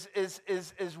is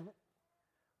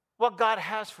what God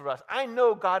has for us. I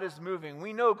know God is moving.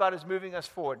 We know God is moving us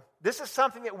forward. This is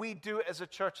something that we do as a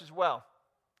church as well.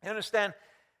 You understand?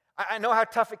 I know how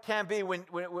tough it can be when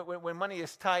money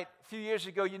is tight. A few years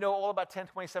ago, you know all about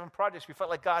 1027 projects. We felt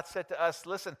like God said to us,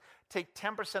 listen, take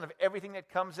 10% of everything that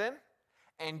comes in,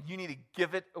 and you need to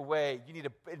give it away. You need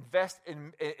to invest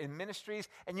in ministries,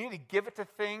 and you need to give it to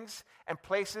things and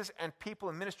places and people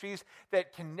and ministries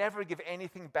that can never give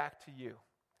anything back to you.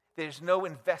 There's no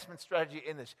investment strategy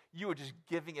in this. You are just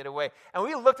giving it away. And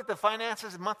we looked at the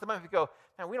finances month to month. We go,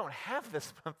 man, we don't have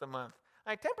this month to month.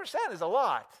 Like 10% is a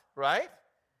lot, right?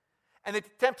 And the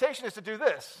temptation is to do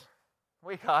this.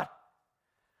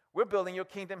 We're building your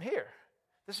kingdom here.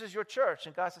 This is your church.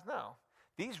 And God says, no.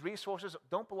 these resources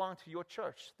don't belong to your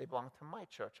church. They belong to my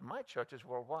church. And my church is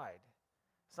worldwide.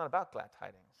 It's not about glad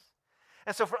tidings.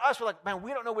 And so for us, we're like, man,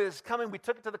 we don't know where this is coming. We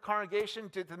took it to the congregation,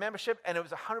 to the membership, and it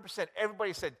was 100%.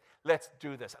 Everybody said, let's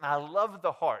do this. And I love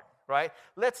the heart, right?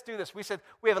 Let's do this. We said,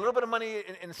 we have a little bit of money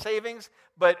in savings,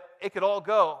 but it could all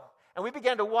go. And we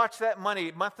began to watch that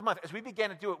money month to month. As we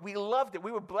began to do it, we loved it.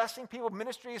 We were blessing people,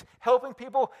 ministries, helping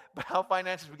people, but our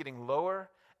finances were getting lower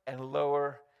and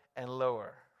lower and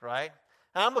lower, right?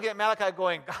 And I'm looking at Malachi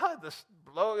going, God, this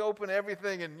blow open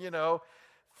everything and,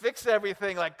 fix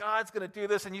everything, like God's going to do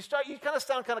this. And you kind of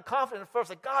sound kind of confident at first,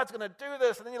 like God's going to do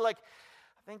this. And then you're like,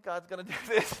 I think God's going to do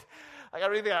this. Like I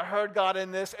really think I heard God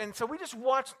in this. And so we just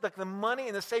watched like the money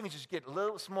and the savings just get a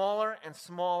little smaller and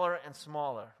smaller and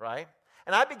smaller, right?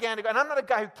 And I began to go, and I'm not a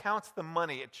guy who counts the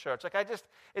money at church. Like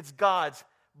it's God's,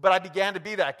 but I began to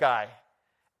be that guy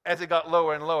as it got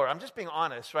lower and lower. I'm just being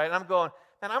honest, right? And I'm going,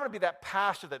 man, I'm going to be that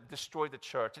pastor that destroyed the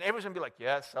church. And everyone's going to be like,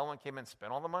 yes, someone came in and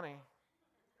spent all the money,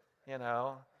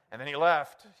 and then he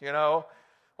left, or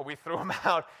we threw him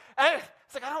out. And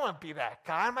it's like, I don't want to be that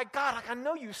guy. I'm like, God, like, I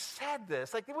know you said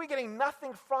this. Like, we're getting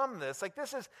nothing from this. Like,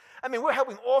 we're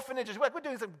helping orphanages. We're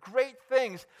doing some great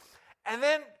things. And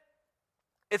then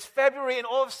it's February, and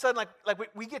all of a sudden,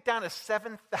 we get down to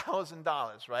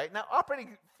 $7,000, right? Now,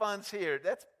 operating funds here,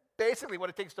 that's basically what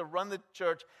it takes to run the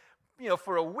church,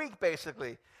 for a week,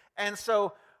 basically. And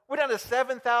so we're down to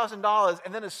 $7,000,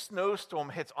 and then a snowstorm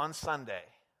hits on Sunday.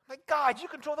 I'm like, God, you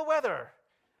control the weather.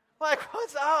 Like,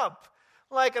 what's up?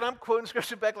 Like, and I'm quoting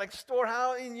scripture back, like,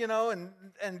 storehousing,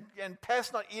 and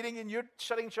pests not eating, and you're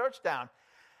shutting church down.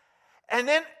 And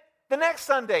then the next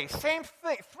Sunday, same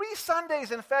thing. 3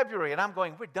 Sundays in February, and I'm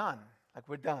going, we're done. Like,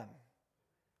 we're done.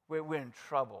 We're in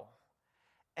trouble.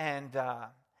 And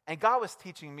God was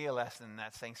teaching me a lesson in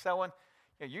that, saying, someone,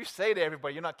 you say to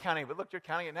everybody, you're not counting, but look, you're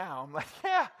counting it now. I'm like,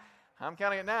 yeah, I'm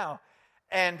counting it now.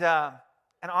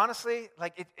 And honestly,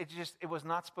 like, it was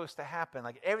not supposed to happen.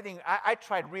 Like, everything, I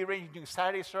tried rearranging, doing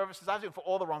Saturday services. I was doing it for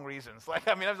all the wrong reasons. Like,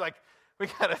 I was like, we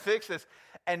got to fix this.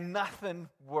 And nothing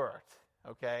worked,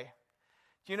 okay?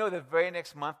 Do you know the very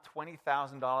next month,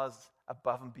 $20,000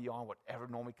 above and beyond whatever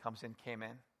normally comes in came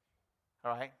in?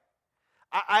 All right?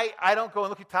 I don't go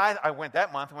and look at tithe. I went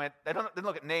that month. I didn't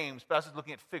look at names, but I was just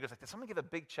looking at figures. Like, did someone give a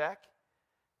big check?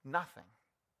 Nothing.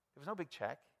 There was no big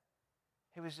check.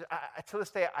 It was to this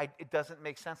day, it doesn't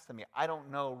make sense to me. I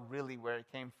don't know really where it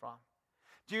came from.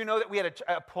 Do you know that we had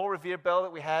a Paul Revere bell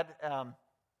that we had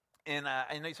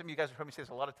I know some of you guys have heard me say this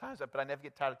a lot of times, but I never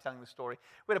get tired of telling the story.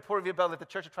 We had a Paul Revere bell that the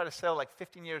church had tried to sell like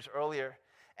 15 years earlier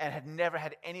and had never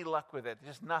had any luck with it,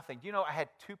 just nothing. Do you know I had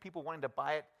 2 people wanting to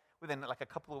buy it within like a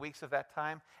couple of weeks of that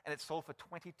time, and it sold for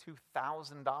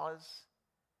 $22,000?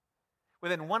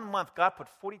 Within 1 month, God put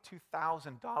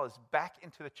 $42,000 back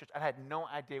into the church. I had no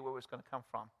idea where it was going to come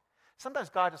from. Sometimes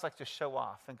God just likes to show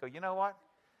off and go, you know what?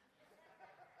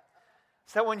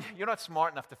 So when you're not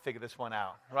smart enough to figure this one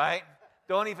out, right?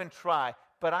 Don't even try.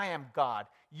 But I am God.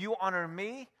 You honor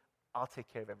me, I'll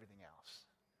take care of everything else,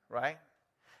 right?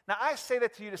 Now, I say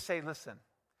that to you to say, listen,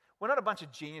 we're not a bunch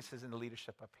of geniuses in the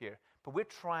leadership up here, but we're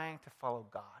trying to follow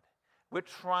God. We're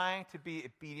trying to be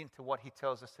obedient to what he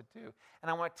tells us to do.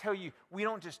 And I want to tell you, we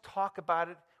don't just talk about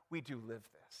it, we do live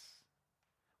this.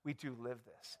 We do live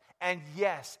this. And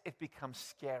yes, it becomes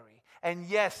scary. And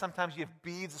yes, sometimes you have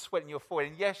beads of sweat in your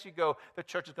forehead. And yes, you go, the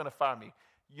church is going to fire me.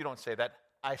 You don't say that.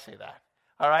 I say that.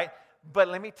 All right? But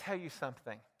let me tell you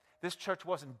something. This church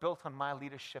wasn't built on my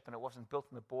leadership, and it wasn't built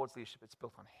on the board's leadership. It's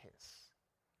built on his.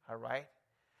 All right?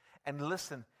 And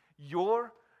listen,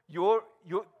 your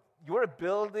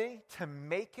ability to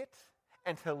make it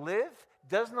and to live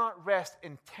does not rest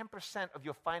in 10% of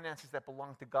your finances that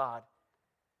belong to God.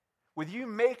 Whether you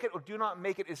make it or do not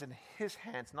make it is in his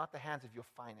hands, not the hands of your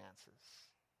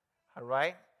finances. All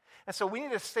right? And so we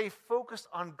need to stay focused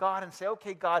on God and say,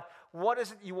 okay, God, what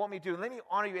is it you want me to do? Let me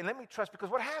honor you and let me trust. Because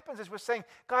what happens is we're saying,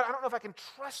 God, I don't know if I can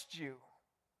trust you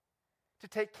to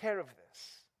take care of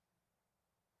this.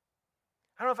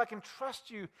 I don't know if I can trust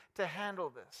you to handle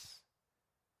this.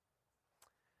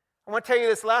 I want to tell you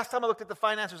this. Last time I looked at the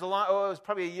finances, it was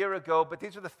probably a year ago, but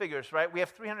these are the figures, right? We have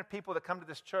 300 people that come to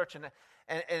this church, and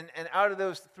out of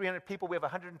those 300 people, we have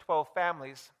 112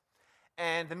 families.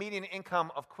 And the median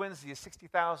income of Quincy is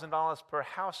 $60,000 per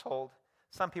household.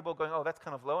 Some people are going, oh, that's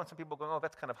kind of low, and some people are going, oh,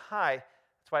 that's kind of high.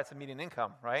 That's why it's a median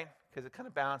income, right? Because it kind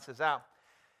of balances out.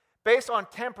 Based on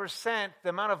 10%, the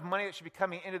amount of money that should be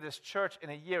coming into this church in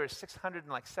a year is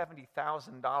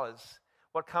 $670,000.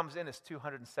 What comes in is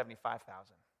 $275,000.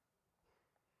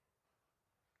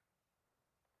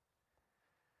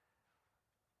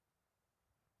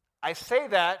 I say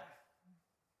that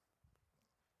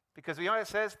Because you know what it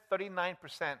says? 39%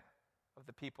 of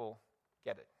the people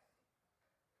get it.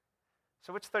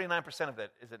 So which 39% of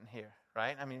that isn't here,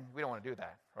 right? I mean, we don't want to do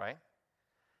that, right?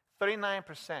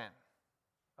 39%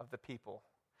 of the people.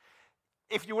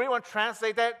 If you really want to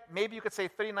translate that, maybe you could say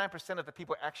 39% of the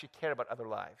people actually care about other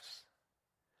lives.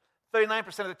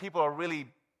 39% of the people are really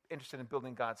interested in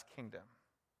building God's kingdom.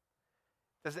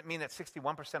 Does it mean that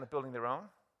 61% are building their own?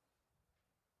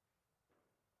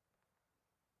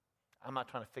 I'm not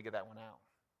trying to figure that one out.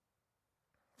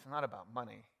 It's not about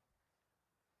money.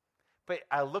 But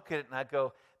I look at it and I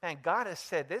go, man, God has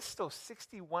said there's still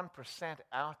 61%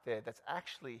 out there that's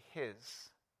actually His.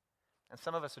 And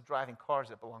some of us are driving cars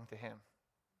that belong to Him.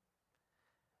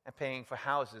 And paying for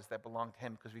houses that belong to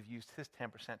Him because we've used His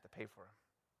 10% to pay for them.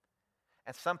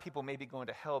 And some people may be going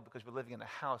to hell because we're living in a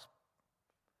house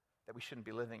that we shouldn't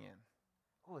be living in.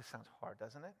 Oh, it sounds hard,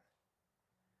 doesn't it?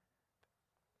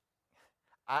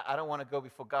 I don't want to go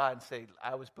before God and say,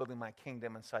 I was building my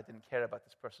kingdom and so I didn't care about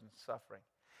this person's suffering.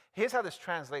 Here's how this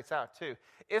translates out, too.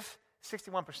 If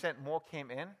 61% more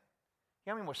came in, you know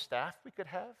how many more staff we could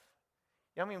have?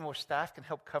 You know how many more staff can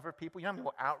help cover people? You know how many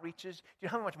more outreaches? You know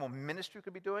how much more ministry we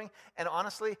could be doing? And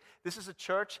honestly, this is a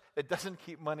church that doesn't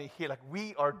keep money here. Like,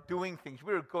 we are doing things.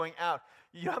 We are going out.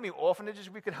 You know how many orphanages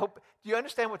we could help? Do you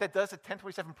understand what that does at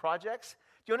 1027 Projects?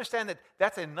 Do you understand that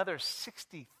that's another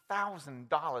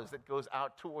 $60,000 that goes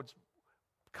out towards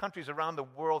countries around the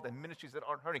world and ministries that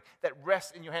aren't hurting, that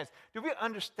rest in your hands? Do we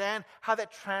understand how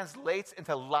that translates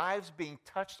into lives being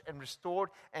touched and restored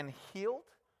and healed?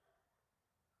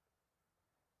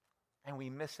 And we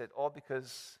miss it all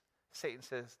because Satan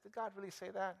says, did God really say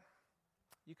that?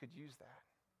 You could use that.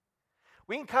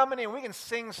 We can come in here and we can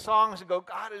sing songs and go,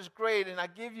 God is great and I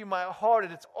give you my heart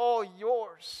and it's all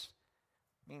yours.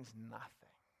 Means nothing.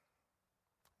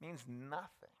 Means nothing.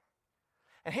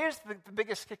 And here's the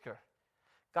biggest kicker.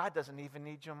 God doesn't even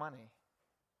need your money.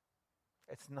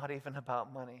 It's not even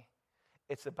about money.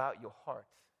 It's about your heart.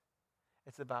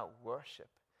 It's about worship.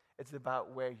 It's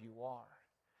about where you are.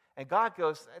 And God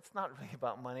goes, it's not really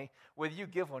about money. Whether you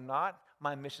give or not,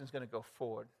 my mission's going to go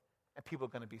forward. And people are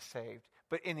going to be saved.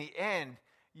 But in the end,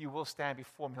 you will stand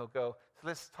before him. He'll go, so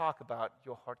let's talk about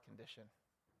your heart condition.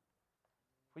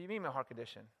 What do you mean my heart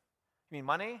condition? You mean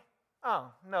money?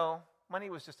 Oh, no. Money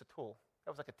was just a tool.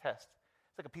 That was like a test.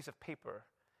 It's like a piece of paper.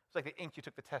 It's like the ink you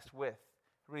took the test with.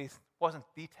 It really wasn't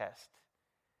the test.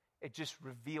 It just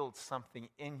revealed something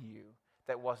in you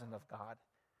that wasn't of God.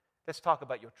 Let's talk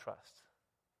about your trust.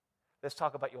 Let's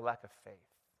talk about your lack of faith.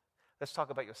 Let's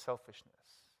talk about your selfishness.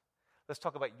 Let's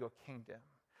talk about your kingdom.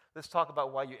 Let's talk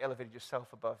about why you elevated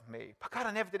yourself above me. But God,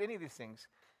 I never did any of these things.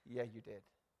 Yeah, you did.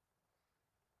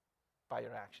 By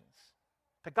your actions.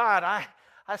 But God,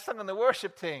 I sung on the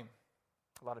worship team.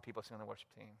 A lot of people sing on the worship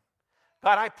team.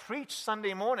 God, I preach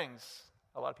Sunday mornings.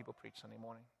 A lot of people preach Sunday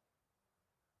morning.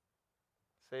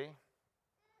 See?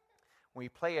 When we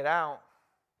play it out,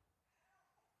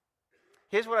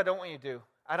 here's what I don't want you to do.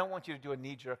 I don't want you to do a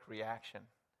knee-jerk reaction.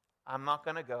 I'm not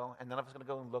going to go, and none of us are going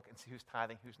to go and look and see who's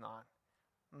tithing, who's not.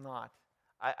 I'm not.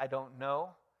 I don't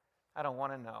know. I don't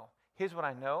want to know. Here's what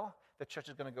I know. The church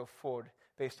is going to go forward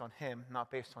based on him,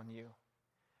 not based on you.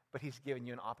 But he's given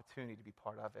you an opportunity to be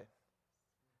part of it.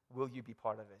 Will you be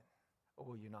part of it, or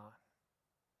will you not?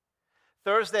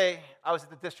 Thursday, I was at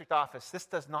the district office. This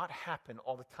does not happen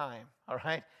all the time, all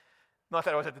right? Not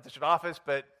that I was at the district office,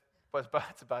 but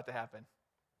it's about to happen.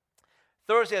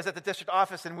 Thursday, I was at the district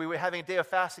office, and we were having a day of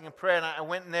fasting and prayer, and I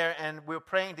went in there, and we were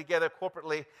praying together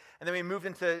corporately, and then we moved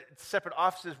into separate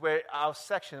offices where our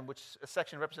section, which a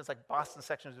section represents like Boston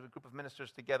sections of a group of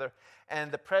ministers together,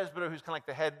 and the presbyter, who's kind of like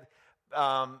the head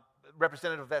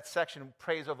representative of that section,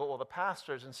 prays over all the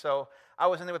pastors, and so I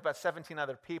was in there with about 17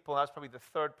 other people, and I was probably the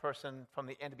third person from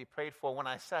the end to be prayed for. When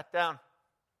I sat down,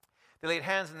 they laid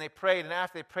hands and they prayed, and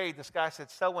after they prayed, this guy said,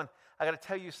 Selwyn, I got to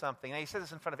tell you something, and he said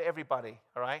this in front of everybody,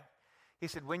 all right? He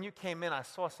said, when you came in, I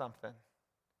saw something.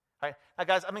 All right? Now,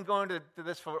 guys, I've been going to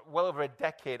this for well over a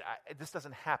decade. This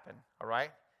doesn't happen, all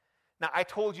right? Now, I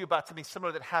told you about something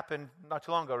similar that happened not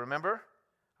too long ago, remember?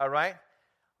 All right?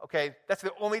 Okay, that's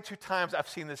the only 2 times I've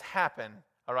seen this happen,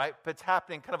 all right? But it's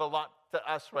happening kind of a lot to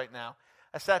us right now.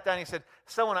 I sat down and he said,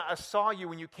 Selwyn, I saw you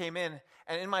when you came in,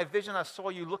 and in my vision I saw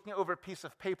you looking over a piece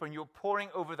of paper, and you were poring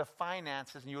over the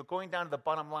finances, and you were going down to the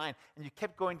bottom line, and you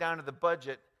kept going down to the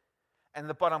budget and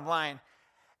the bottom line.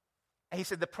 And he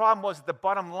said the problem was that the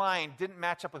bottom line didn't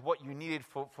match up with what you needed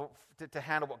to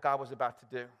handle what God was about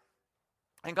to do.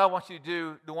 And God wants you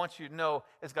to know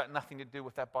it's got nothing to do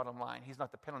with that bottom line. He's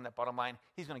not dependent on that bottom line.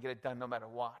 He's going to get it done no matter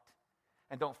what.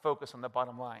 And don't focus on the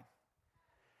bottom line.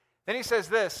 Then he says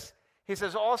this. He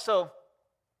says also,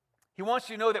 He wants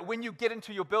you to know that when you get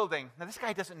into your building, now this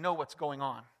guy doesn't know what's going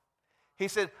on. He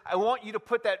said, I want you to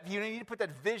put that, you need to put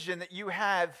that vision that you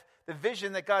have, the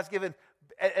vision that God's given.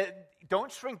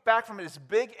 Don't shrink back from it, as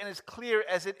big and as clear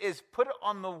as it is. Put it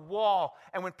on the wall,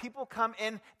 and when people come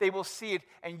in, they will see it,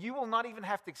 and you will not even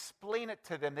have to explain it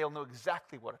to them. They'll know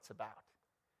exactly what it's about.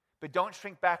 But don't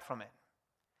shrink back from it.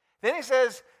 Then he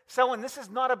says, Selwyn, this is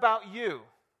not about you.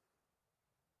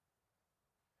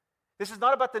 This is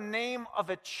not about the name of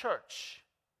a church.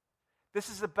 This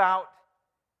is about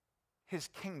his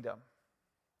kingdom.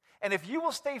 And if you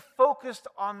will stay focused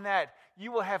on that,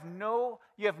 you have no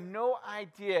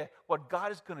idea what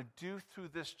God is going to do through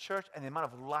this church and the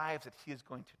amount of lives that he is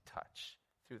going to touch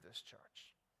through this church.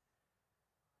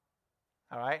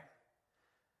 All right?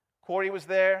 Corey was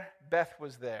there. Beth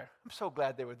was there. I'm so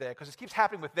glad they were there because it keeps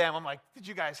happening with them. I'm like, did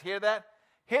you guys hear that?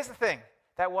 Here's the thing.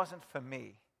 That wasn't for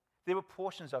me. There were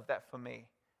portions of that for me.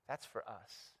 That's for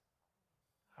us.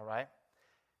 All right?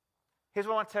 Here's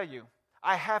what I want to tell you.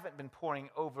 I haven't been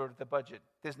poring over the budget.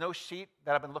 There's no sheet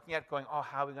that I've been looking at going, oh,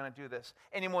 how are we going to do this?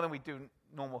 Any more than we do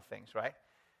normal things, right?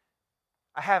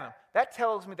 I haven't. That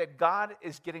tells me that God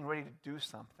is getting ready to do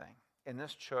something in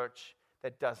this church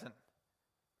that doesn't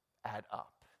add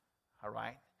up, all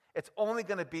right? It's only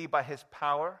going to be by his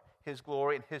power, his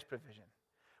glory, and his provision.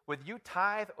 Whether you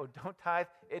tithe or don't tithe,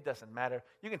 it doesn't matter.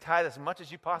 You can tithe as much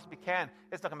as you possibly can.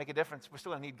 It's not going to make a difference. We're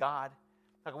still going to need God.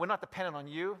 Like, we're not dependent on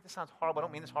you. This sounds horrible. I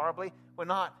don't mean this horribly. We're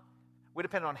not. We're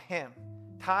dependent on him.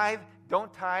 Tithe,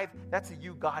 don't tithe, that's a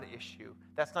you-God issue.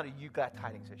 That's not a you-God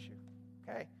tidings issue.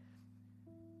 Okay?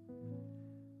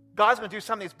 God's going to do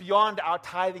something that's beyond our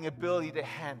tithing ability to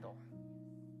handle.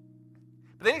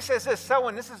 But then he says this,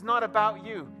 Selwyn, this is not about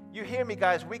you. You hear me,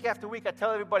 guys, week after week. I tell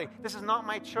everybody, this is not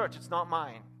my church. It's not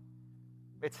mine.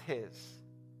 It's his.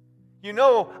 You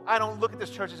know I don't look at this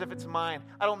church as if it's mine.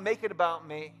 I don't make it about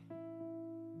me.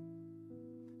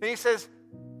 Then he says,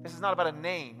 this is not about a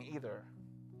name either.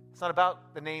 It's not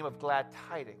about the name of Glad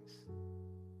Tidings.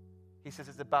 He says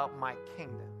it's about my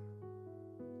kingdom.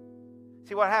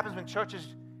 See, what happens when churches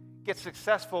get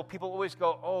successful, people always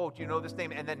go, oh, do you know this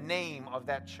name? And the name of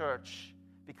that church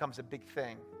becomes a big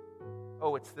thing.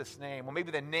 Oh, it's this name. Or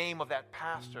maybe the name of that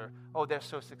pastor. Oh, they're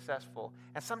so successful.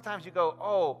 And sometimes you go,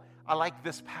 oh, I like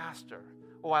this pastor.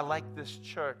 Oh, I like this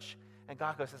church. And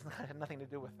God goes, it's nothing to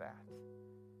do with that.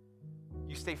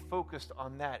 You stay focused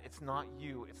on that. It's not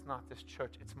you. It's not this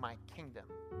church. It's my kingdom.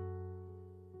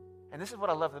 And this is what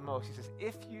I love the most. He says,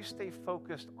 if you stay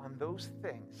focused on those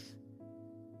things,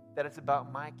 that it's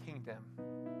about my kingdom,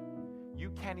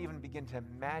 you can't even begin to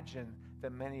imagine the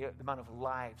amount of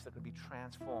lives that could be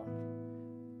transformed.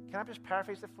 Can I just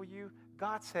paraphrase that for you?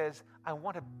 God says, I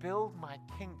want to build my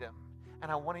kingdom, and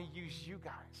I want to use you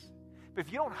guys. But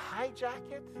if you don't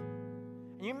hijack it,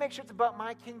 and you make sure it's about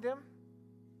my kingdom,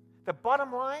 the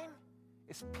bottom line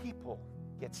is people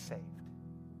get saved.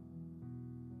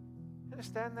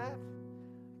 Understand that?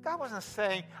 God wasn't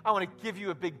saying, I want to give you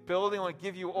a big building, I want to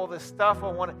give you all this stuff.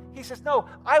 He says, no,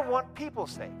 I want people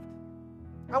saved.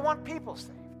 I want people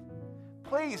saved.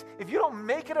 Please, if you don't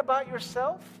make it about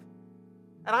yourself,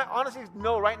 and I honestly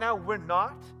know right now we're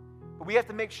not, but we have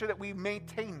to make sure that we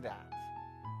maintain that.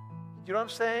 You know what I'm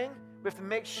saying? We have to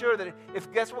make sure that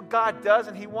if that's what God does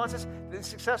and he wants us to be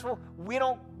successful, we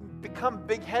don't become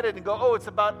big-headed and go, oh, it's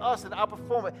about us and our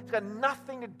performance. It's got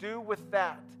nothing to do with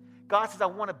that. God says, I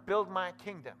want to build my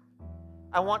kingdom.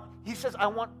 He says, I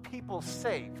want people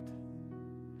saved.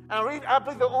 And I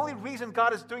believe the only reason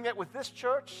God is doing that with this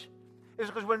church is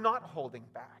because we're not holding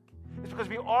back. It's because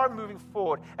we are moving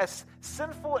forward. As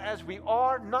sinful as we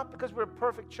are, not because we're a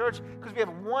perfect church, because we have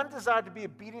one desire to be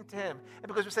obedient to him. And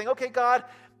because we're saying, okay, God,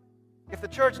 if the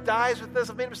church dies with this,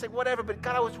 I've made a mistake, whatever, but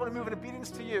God, I just want to move in obedience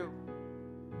to you.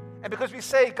 And because we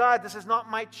say, God, this is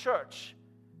not my church,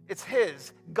 it's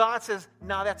his, God says,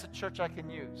 now that's a church I can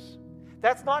use.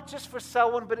 That's not just for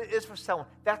Selwyn, but it is for Selwyn.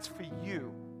 That's for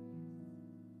you.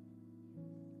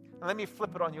 And let me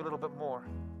flip it on you a little bit more.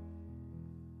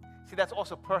 See, that's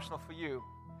also personal for you.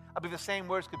 I believe the same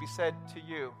words could be said to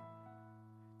you.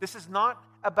 This is not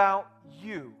about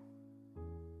you.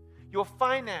 Your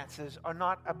finances are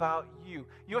not about you.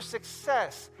 Your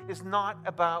success is not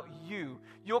about you.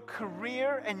 Your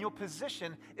career and your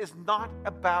position is not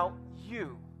about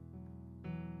you.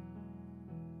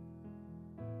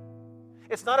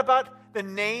 It's not about the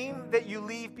name that you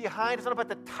leave behind. It's not about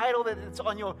the title that's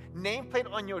on your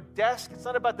nameplate on your desk. It's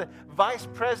not about the vice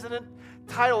president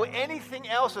title, anything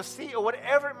else, or CEO, or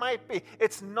whatever it might be.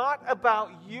 It's not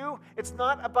about you. It's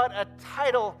not about a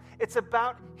title. It's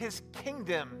about his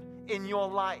kingdom in your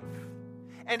life.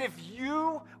 And if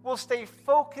you will stay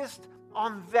focused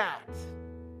on that,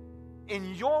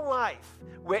 in your life,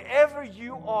 wherever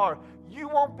you are, you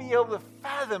won't be able to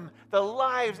fathom the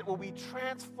lives that will be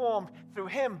transformed through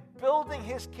Him building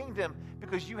His kingdom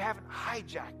because you haven't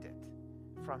hijacked it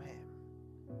from Him.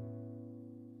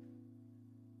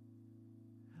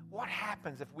 What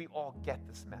happens if we all get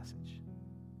this message?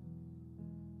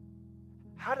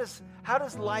 How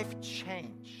does life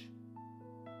change?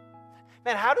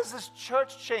 Man, how does this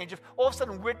church change if all of a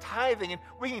sudden we're tithing and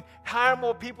we can hire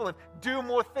more people and do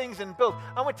more things and build?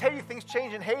 I'm going to tell you, things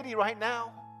change in Haiti right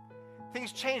now.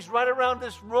 Things change right around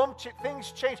this room.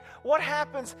 Things change. What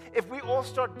happens if we all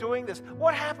start doing this?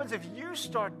 What happens if you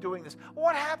start doing this?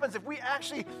 What happens if we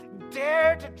actually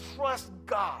dare to trust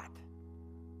God?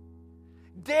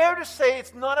 Dare to say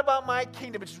it's not about my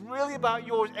kingdom, it's really about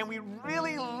yours, and we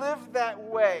really live that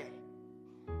way.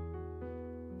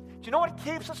 Do you know what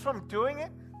keeps us from doing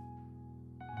it?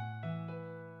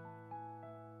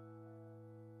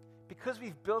 Because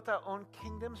we've built our own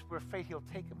kingdoms, we're afraid He'll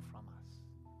take them from us.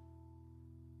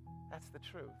 That's the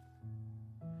truth.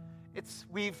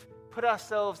 We've put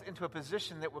ourselves into a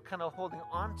position that we're kind of holding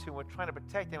on to, we're trying to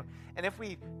protect Him. And if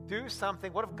we do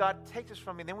something, what if God takes us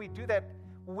from me? And then we do that.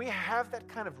 When we have that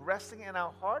kind of wrestling in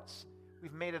our hearts,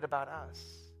 we've made it about us.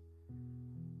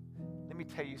 Let me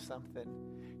tell you something.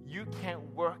 You can't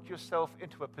work yourself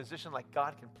into a position like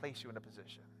God can place you in a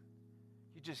position.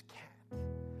 You just can't.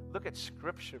 Look at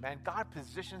Scripture, man. God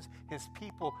positions His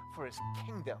people for His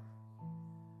kingdom.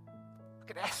 Look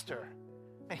at Esther.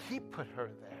 Man, He put her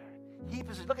there.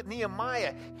 Look at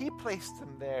Nehemiah. He placed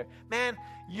him there. Man,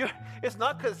 it's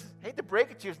not because, I hate to break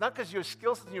it to you, it's not because your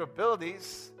skills and your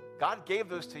abilities. God gave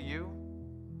those to you.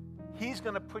 He's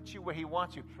going to put you where He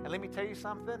wants you. And let me tell you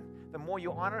something. The more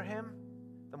you honor Him,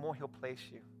 the more He'll place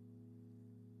you.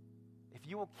 If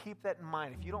you will keep that in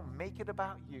mind, if you don't make it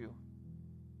about you,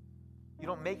 you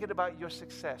don't make it about your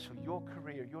success or your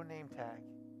career, your name tag,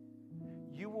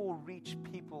 you will reach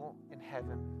people in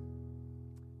heaven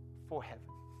for heaven,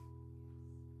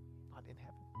 not in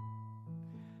heaven.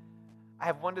 I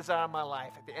have one desire in my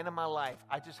life. At the end of my life,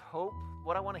 I just hope,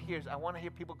 what I want to hear is I want to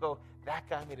hear people go, that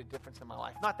guy made a difference in my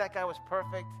life. Not that guy was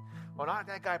perfect, or not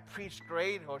that guy preached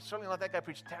great, or certainly not that guy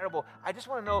preached terrible. I just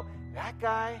want to know that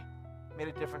guy made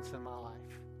a difference in my life.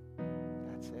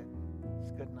 That's it.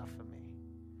 It's good enough for me.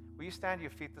 Will you stand to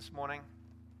your feet this morning?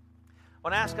 I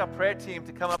want to ask our prayer team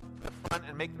to come up to the front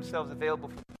and make themselves available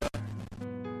for prayer.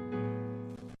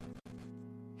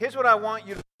 Here's what I want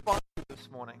you to respond to this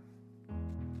morning.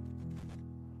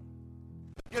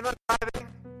 If you're not tithing,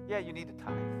 yeah, you need to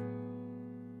tithe.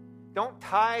 Don't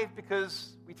tithe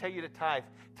because we tell you to tithe.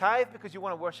 Tithe because you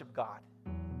want to worship God.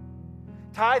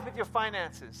 Tithe with your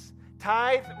finances.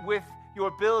 Tithe with your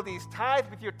abilities. Tithe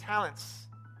with your talents.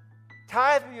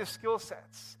 Tithe with your skill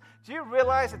sets. Do you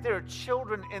realize that there are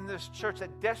children in this church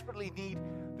that desperately need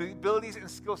the abilities and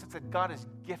skill sets that God has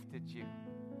gifted you?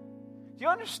 Do you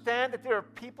understand that there are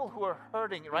people who are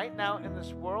hurting right now in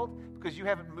this world because you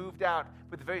haven't moved out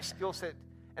with the very skill set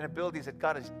and abilities that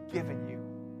God has given you?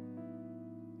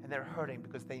 And they're hurting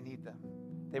because they need them.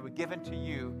 They were given to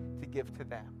you to give to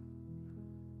them.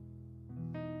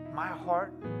 My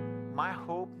heart, my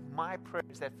hope, my prayer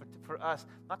is that for us,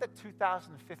 not that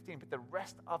 2015, but the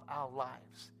rest of our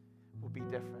lives will be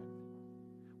different.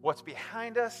 What's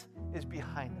behind us is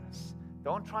behind us.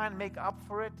 Don't try and make up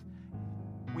for it.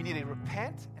 We need to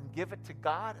repent and give it to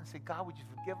God and say, God, would you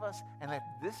forgive us? And let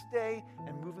this day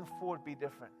and moving forward be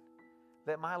different.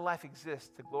 Let my life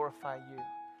exist to glorify you.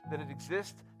 Let it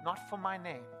exist not for my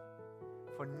name,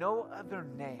 for no other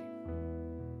name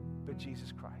but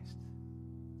Jesus Christ.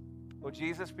 Lord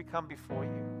Jesus, we come before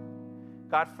you.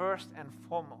 God, first and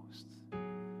foremost,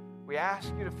 we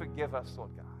ask you to forgive us,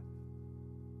 Lord God.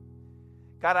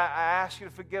 God, I ask you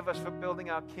to forgive us for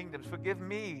building our kingdoms. Forgive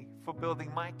me for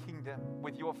building my kingdom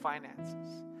with your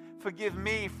finances. Forgive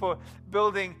me for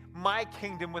building my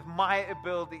kingdom with my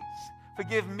abilities.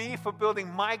 Forgive me for building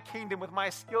my kingdom with my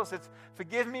skill sets.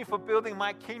 Forgive me for building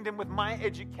my kingdom with my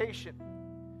education.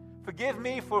 Forgive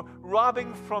me for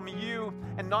robbing from you,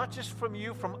 and not just from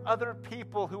you, from other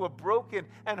people who are broken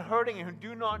and hurting and who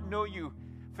do not know you.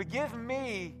 Forgive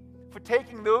me for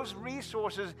taking those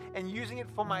resources and using it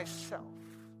for myself.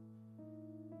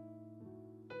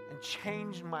 And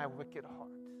change my wicked heart.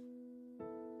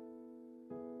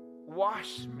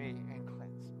 Wash me and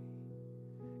cleanse me.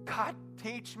 God,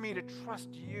 teach me to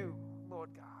trust you, Lord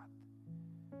God.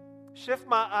 Shift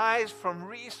my eyes from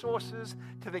resources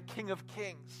to the King of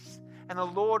Kings. and the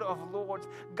Lord of lords.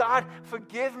 God,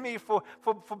 forgive me for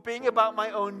being about my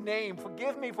own name.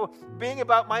 Forgive me for being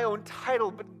about my own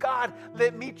title. But God,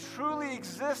 let me truly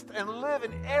exist and live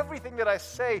in everything that I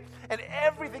say and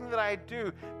everything that I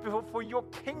do for your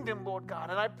kingdom, Lord God.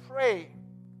 And I pray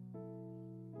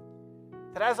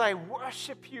that as I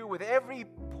worship you with every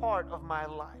part of my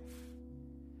life,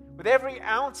 with every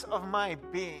ounce of my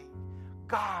being,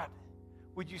 God,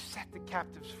 would you set the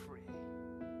captives free?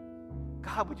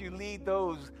 God, would you lead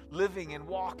those living and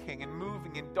walking and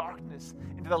moving in darkness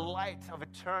into the light of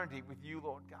eternity with you,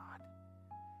 Lord God?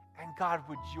 And God,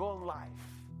 would your life,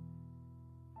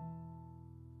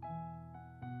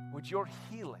 would your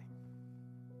healing,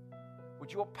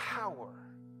 would your power,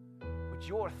 would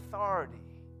your authority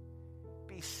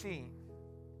be seen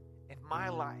in my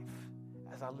life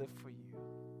as I live for you?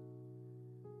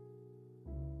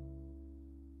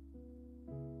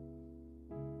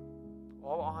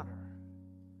 All honor,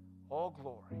 all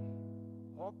glory,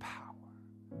 all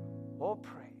power, all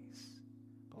praise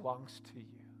belongs to you.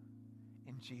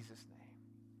 In Jesus'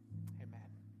 name,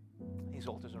 amen. These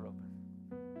altars are open.